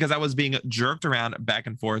because I was being jerked around back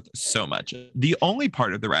and forth so much. The only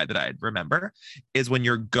part of the ride that I remember is when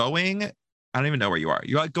you're going, I don't even know where you are.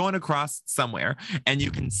 You're like going across somewhere and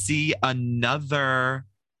you can see another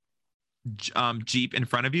Jeep in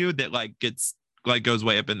front of you that goes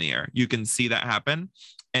way up in the air. You can see that happen.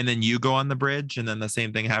 And then you go on the bridge and then the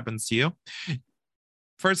same thing happens to you.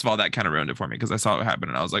 First of all, that kind of ruined it for me because I saw it happen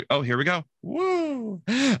and I was like, oh, here we go. Woo.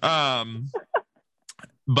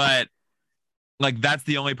 But like, that's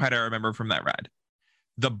the only part I remember from that ride.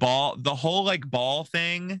 The whole like ball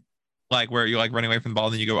thing, like where you're like running away from the ball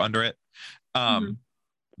and then you go under it.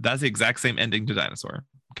 That's the exact same ending to Dinosaur.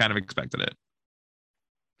 Kind of expected it.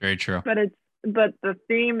 Very true. But the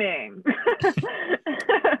theming.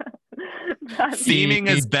 Theming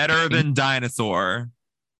is better than Dinosaur.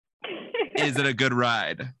 Is it a good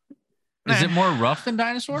ride? Is it more rough than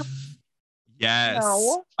Dinosaur? Yes.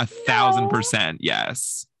 No. 1,000%.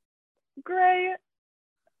 Yes. Gray,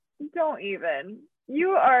 don't even.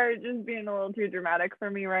 You are just being a little too dramatic for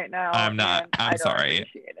me right now. I'm not. I'm sorry.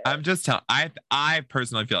 I'm just telling. I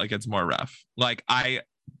personally feel like it's more rough. Like I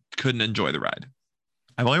couldn't enjoy the ride.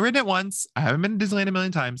 I've only ridden it once. I haven't been to Disneyland a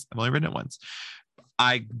million times. I've only ridden it once.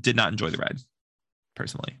 I did not enjoy the ride,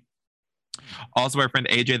 personally. Also, our friend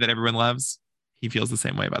AJ that everyone loves, he feels the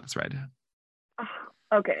same way about this ride.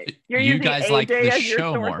 Okay. You guys AJ like the as your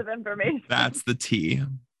show source more. Of information. That's the tea.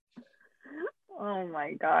 Oh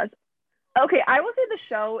my gosh. Okay, I will say the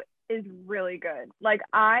show is really good. Like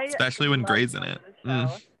especially when Gray's in it.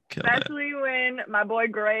 Especially when my boy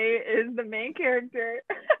Gray is the main character.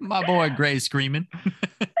 My boy Gray screaming.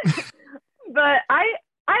 But I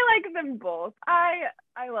like them both. I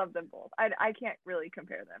love them both. I can't really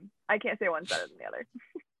compare them. I can't say one's better than the other.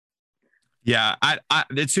 Yeah,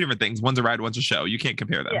 it's two different things. One's a ride, one's a show. You can't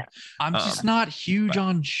compare them. Yeah. I'm just not huge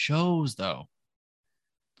on shows though.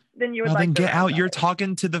 Then you would then get out. You're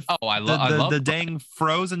talking to the I love the dang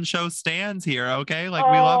Frozen show stands here. Okay, like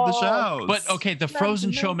we love the shows. But okay, the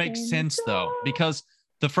Frozen show makes sense though, because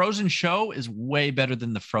the Frozen show is way better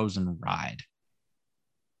than the Frozen ride.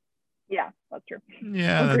 Yeah, that's true.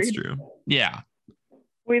 Yeah, that's true. Yeah.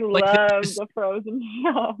 We Like, love this- the Frozen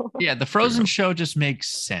show. Yeah, the Frozen show just makes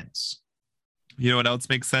sense. You know what else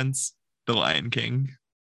makes sense? The Lion King.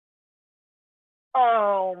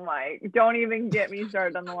 Oh my! Don't even get me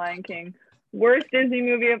started on the Lion King. Worst Disney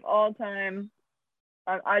movie of all time.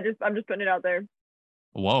 I'm just putting it out there.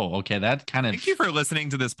 Whoa, okay, that kind of. Thank you for listening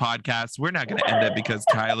to this podcast. We're not going to end it because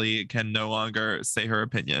Kylie can no longer say her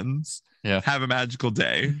opinions. Yeah. Have a magical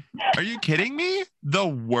day. Are you kidding me? The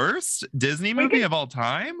worst Disney movie of all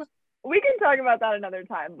time? We can talk about that another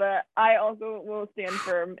time, but I also will stand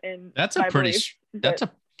firm in. That's a pretty that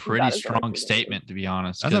is strong statement, to be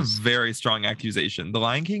honest. That's a very strong accusation. The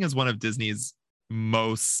Lion King is one of Disney's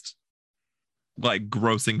most like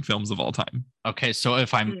grossing films of all time. Okay, so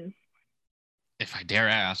if I dare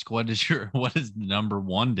ask, what is the number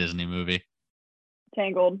one Disney movie?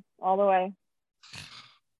 Tangled, all the way.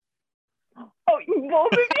 Oh,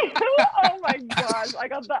 both of you? Oh my gosh, I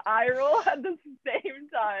got the eye roll at the same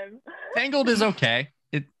time. Tangled is okay.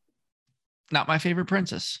 It not my favorite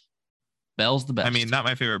princess. Belle's the best. I mean, not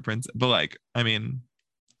my favorite princess, but like, I mean,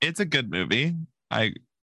 it's a good movie.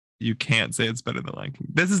 You can't say it's better than Lion King.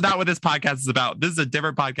 This is not what this podcast is about. This is a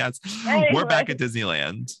different podcast. Anyway. We're back at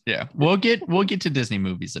Disneyland. Yeah, we'll get to Disney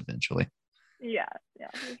movies eventually. Yeah,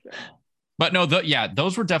 for sure. But no,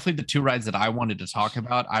 those were definitely the two rides that I wanted to talk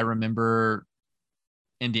about. I remember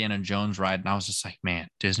Indiana Jones ride, and I was just like, man,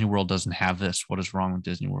 Disney World doesn't have this. What is wrong with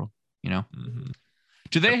Disney World? You know? Mm-hmm.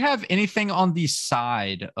 Do they have anything on the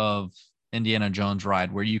side of Indiana Jones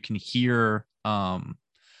ride where you can hear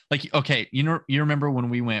like, okay, you remember when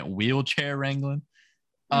we went wheelchair wrangling?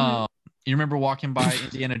 You remember walking by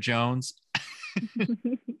Indiana Jones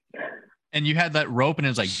and you had that rope and it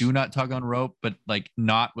was like, do not tug on rope, but like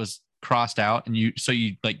not was crossed out, and you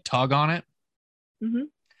like tug on it. Mm-hmm.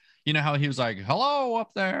 You know how he was like, hello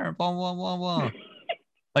up there, blah, blah, blah, blah.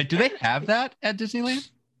 Like, do they have that at Disneyland?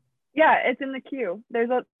 Yeah, it's in the queue. There's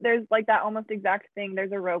like that almost exact thing.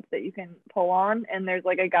 There's a rope that you can pull on, and there's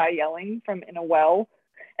like a guy yelling from in a well.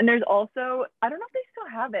 And there's also, I don't know if they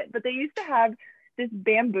still have it, but they used to have this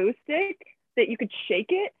bamboo stick that you could shake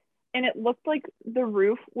it, and it looked like the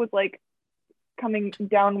roof was like coming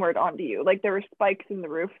downward onto you. Like there were spikes in the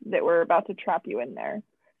roof that were about to trap you in there.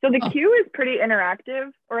 So the queue is pretty interactive,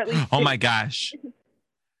 or at least. Oh my gosh.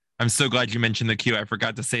 I'm so glad you mentioned the queue. I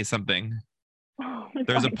forgot to say something.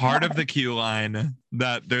 There's a part of the queue line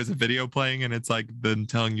that there's a video playing, and it's like them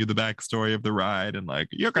telling you the backstory of the ride, and like,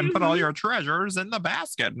 you can put all your treasures in the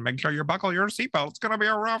basket and make sure you buckle your seatbelt. It's going to be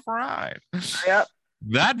a rough ride. Yep.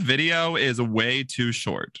 That video is way too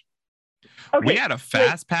short. Okay, we had a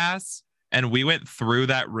fast pass, and we went through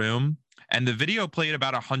that room, and the video played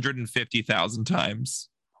about 150,000 times.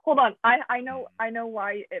 Hold on. I know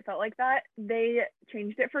why it felt like that. They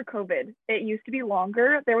changed it for COVID. It used to be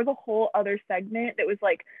longer. There was a whole other segment that was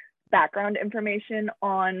like background information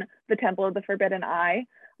on the Temple of the Forbidden Eye.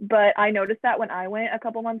 But I noticed that when I went a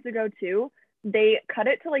couple months ago too, they cut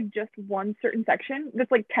it to like just one certain section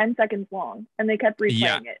that's like 10 seconds long, and they kept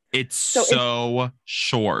replaying it. It's so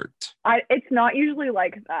short. It's not usually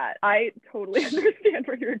like that. I totally understand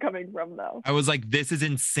where you're coming from though. I was like, this is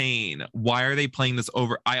insane. Why are they playing this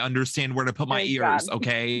over? I understand where to put my ears,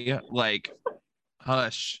 okay? Like,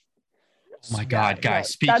 hush. Oh my God, guys,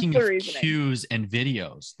 speaking of reasoning. cues and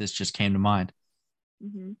videos, this just came to mind.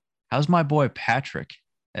 Mm-hmm. How's my boy Patrick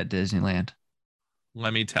at Disneyland?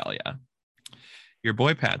 Let me tell you. Your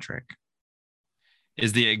boy Patrick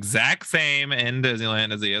is the exact same in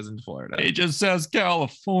Disneyland as he is in Florida. He just says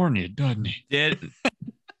California, doesn't he?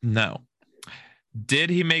 No.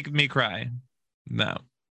 Did he make me cry? No.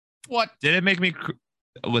 What? Did it make me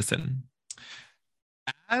listen?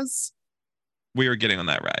 As we were getting on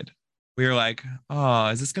that ride, we were like, oh,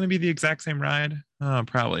 is this going to be the exact same ride? Oh,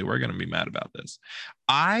 probably. We're going to be mad about this.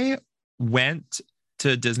 I went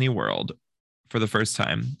to Disney World for the first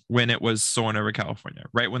time when it was Soarin' Over California,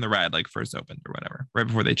 right when the ride like first opened or whatever, right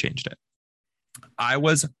before they changed it. I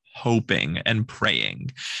was hoping and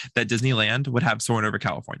praying that Disneyland would have Soarin' Over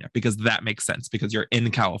California, because that makes sense, because you're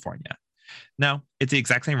in California. No, it's the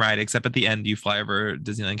exact same ride, except at the end you fly over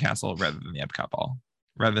Disneyland Castle rather than the Epcot Ball,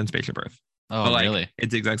 rather than Spaceship Earth. Oh, but, like, really?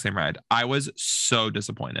 It's the exact same ride. I was so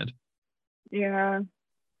disappointed. Yeah.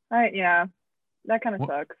 That kind of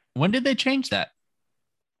sucks. When did they change that?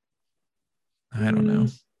 I don't know.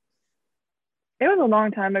 It was a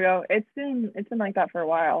long time ago. It's been like that for a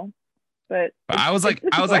while. But I was like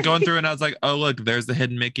going through, and I was like, oh look, there's the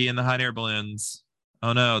hidden Mickey and the hot air balloons.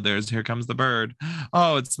 Oh no, here comes the bird.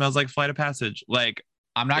 Oh, it smells like Flight of Passage. Like,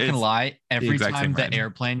 I'm not gonna lie, every time the ride.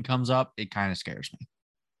 airplane comes up, it kind of scares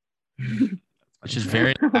me. That's which is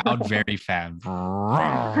very loud, very fast.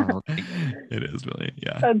 It is really,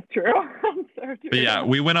 yeah. That's true. I'm so true. But yeah,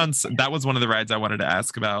 we went on. That was one of the rides I wanted to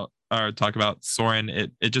ask about or talk about. Soarin'.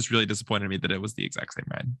 It just really disappointed me that it was the exact same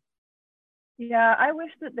ride. Yeah, I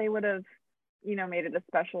wish that they would have, made it a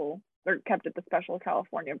special or kept it the special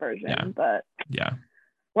California version. Yeah. But yeah,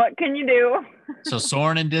 what can you do? So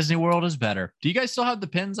Soarin' in Disney World is better. Do you guys still have the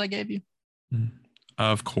pins I gave you?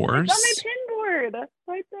 of course. It's on my pin board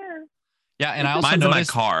right there. Yeah, and I also Mine's noticed in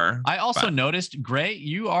my car. I also noticed, Gray,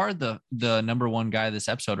 you are the number one guy this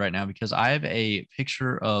episode right now because I have a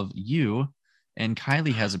picture of you and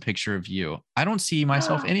Kiley has a picture of you. I don't see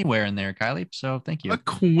myself anywhere in there, Kiley. So thank you. A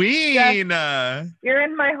queen. Yes. You're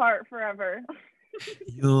in my heart forever.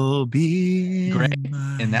 You'll be Great.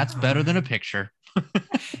 And that's better than a picture.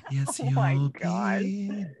 Yes, Oh my you'll gosh. be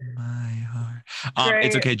in my heart.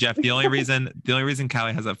 It's okay, Jeff. The only reason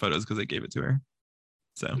Callie has that photo is because I gave it to her.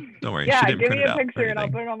 So don't worry. Yeah, she didn't give print me it a out picture or and I'll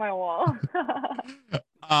anything. put it on my wall.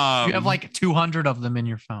 You have like 200 of them in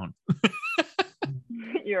your phone.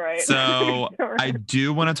 You're right. So You're right. I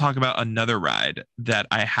do want to talk about another ride that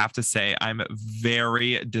I have to say I'm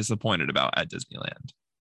very disappointed about at Disneyland.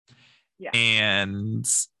 Yeah. And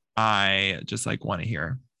I just want to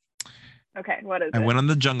hear. Okay, what is it? I went on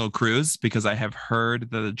the Jungle Cruise because I have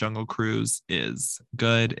heard that the Jungle Cruise is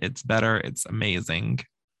good. It's better. It's amazing.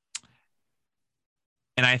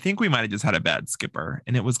 And I think we might have just had a bad skipper.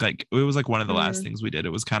 And it was like one of the last things we did.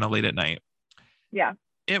 It was kind of late at night. Yeah.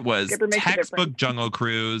 It was textbook Jungle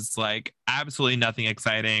Cruise, absolutely nothing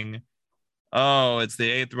exciting. Oh, it's the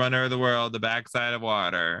 8th wonder of the world, the backside of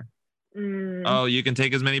water. Oh, you can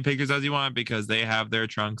take as many pictures as you want because they have their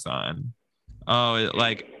trunks on. Oh,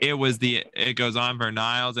 it goes on for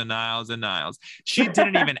miles and miles and miles. She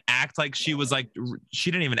didn't even act like she was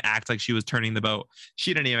turning the boat.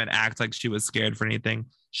 She didn't even act like she was scared for anything.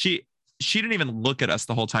 She didn't even look at us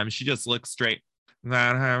the whole time. She just looked straight.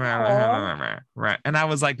 Right. And I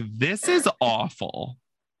was like, this is awful.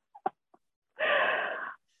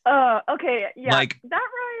 Okay, yeah, that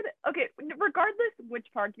ride, okay, regardless which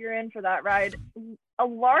park you're in for that ride, a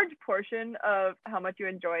large portion of how much you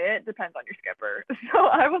enjoy it depends on your skipper. So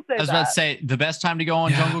I will say I was about to say, the best time to go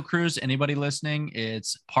on Jungle Cruise, anybody listening,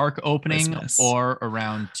 it's park opening or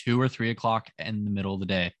around 2 or 3 o'clock in the middle of the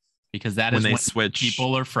day, because that is when switch.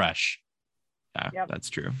 People are fresh. Yeah, that's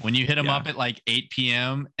true. When you hit them up at 8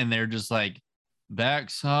 p.m. and they're just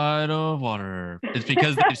backside of water, it's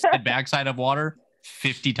because they've said backside of water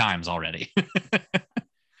 50 times already.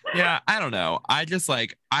 Yeah, I don't know. I just I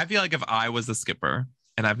feel like if I was the skipper,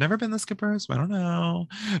 and I've never been the skipper, so I don't know,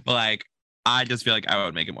 but I just feel like I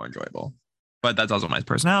would make it more enjoyable. But that's also my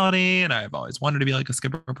personality, and I've always wanted to be a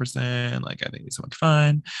skipper person. I think it'd be so much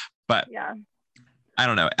fun. But yeah, I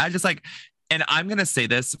don't know. I just and I'm gonna say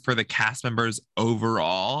this for the cast members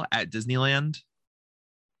overall at Disneyland,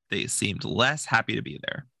 they seemed less happy to be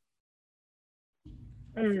there.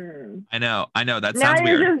 I know. That sounds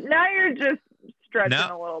weird. Now you're just stretching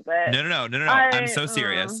a little bit. No. I'm so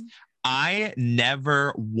serious. I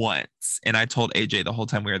never once, and I told AJ the whole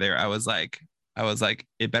time we were there, I was like,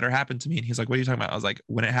 it better happen to me. And he's like, what are you talking about? I was like,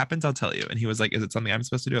 when it happens, I'll tell you. And he was like, is it something I'm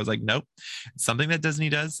supposed to do? I was like, nope. It's something that Disney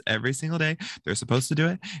does every single day. They're supposed to do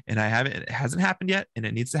it. And it hasn't happened yet. And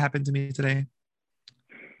it needs to happen to me today.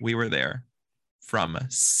 We were there from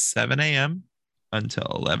 7 a.m.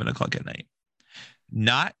 until 11 o'clock at night.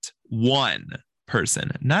 Not one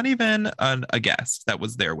person, not even a guest that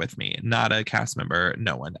was there with me, not a cast member,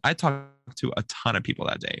 no one. I talked to a ton of people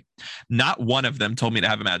that day. Not one of them told me to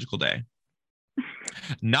have a magical day.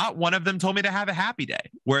 Not one of them told me to have a happy day.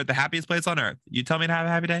 We're at the happiest place on earth. You tell me to have a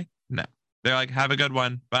happy day? No. They're like, have a good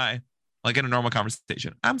one. Bye. In a normal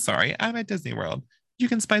conversation. I'm sorry. I'm at Disney World. You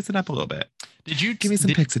can spice it up a little bit. Did you give me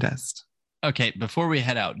some pixie dust? Okay, before we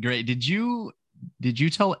head out, great. Did you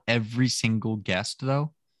tell every single guest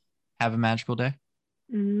though, have a magical day?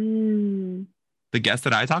 The guest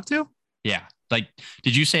that I talked to? Yeah.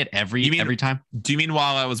 Did you say it every time? Do you mean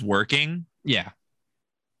while I was working? Yeah.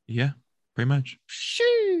 Yeah, pretty much.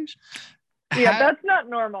 Sheesh. Yeah, that's not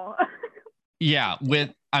normal. Yeah.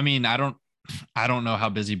 I don't know how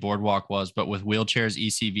busy Boardwalk was, but with wheelchairs,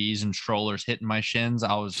 ECVs, and strollers hitting my shins,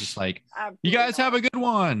 I was just like, you guys have a good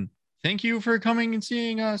one. Thank you for coming and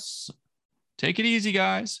seeing us. Take it easy,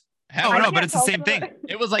 guys. But it's the same thing.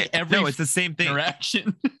 It was it's the same thing.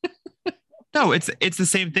 Interaction. No, it's the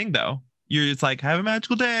same thing though. You're just have a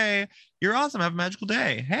magical day. You're awesome. Have a magical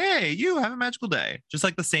day. Hey, you have a magical day. Just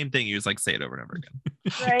the same thing. You just say it over and over again.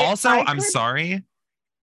 Right? Also, I'm sorry.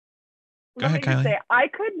 Go ahead, Kiley. I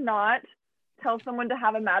could not tell someone to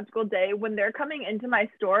have a magical day when they're coming into my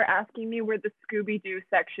store asking me where the Scooby-Doo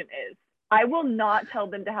section is. I will not tell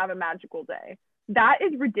them to have a magical day. That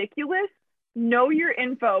is ridiculous. Know your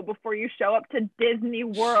info before you show up to Disney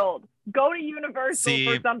World. Go to Universal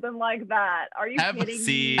for something like that. Are you kidding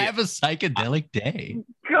me? Have a psychedelic day.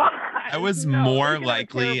 God, I was more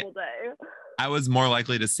likely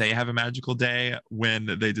to say have a magical day when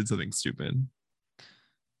they did something stupid.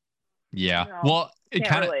 Yeah. No, well, it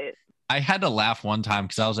kind of, relate. I had to laugh one time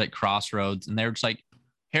because I was at Crossroads and they were just like,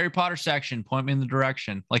 Harry Potter section, point me in the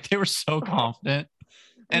direction. Like they were so confident.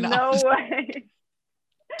 And no way.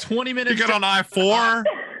 20 minutes. You get on I-4.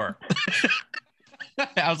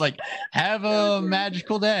 I was like, have a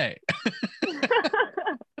magical day.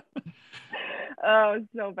 Oh,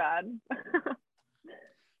 so bad.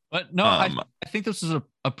 But no, I think this is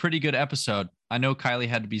a pretty good episode. I know Kiley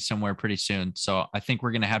had to be somewhere pretty soon, so I think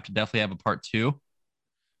we're gonna have to definitely have a part 2.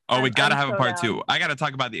 Oh, we gotta have a part 2. I gotta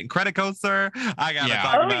talk about the Incredicoaster. I gotta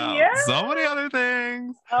talk about so many other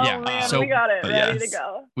things. Oh man, so we got it ready to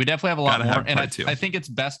go. We definitely have a lot more, and I think it's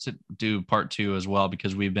best to do part 2 as well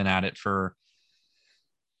because we've been at it for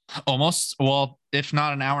almost, well, if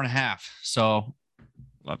not an hour and a half. So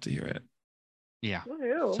love to hear it. Yeah.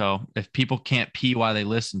 Woo-hoo. So if people can't pee while they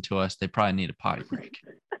listen to us, they probably need a potty break.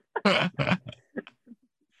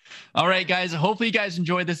 All right, guys. Hopefully you guys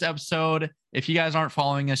enjoyed this episode. If you guys aren't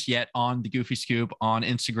following us yet on the Goofy Scoop on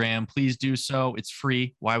Instagram, please do so. It's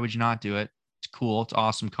free. Why would you not do it? It's cool. It's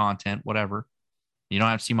awesome content, whatever. You don't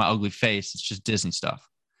have to see my ugly face. It's just Disney stuff.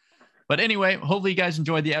 But anyway, hopefully you guys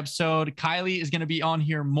enjoyed the episode. Kiley is going to be on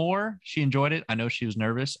here more. She enjoyed it. I know she was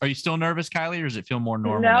nervous. Are you still nervous, Kiley, or does it feel more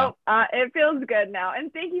normal now? No, it feels good now.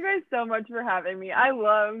 And thank you guys so much for having me. I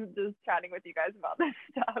love just chatting with you guys about this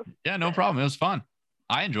stuff. Yeah, no problem. It was fun.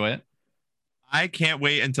 I enjoy it. I can't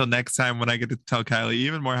wait until next time when I get to tell Kiley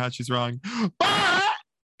even more how she's wrong.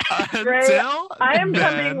 Until I am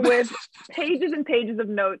coming with pages and pages of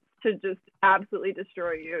notes to just absolutely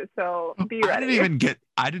destroy you. So be ready.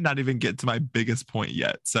 I did not even get to my biggest point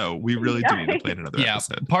yet. So we really do need to plan another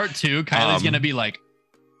episode. Part 2, Kiley's going to be like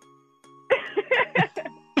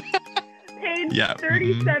page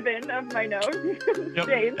 37 of my notes. Yep.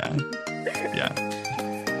 Yeah.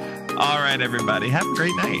 All right, everybody. Have a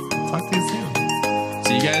great night. Talk to you soon.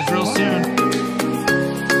 See you guys real soon.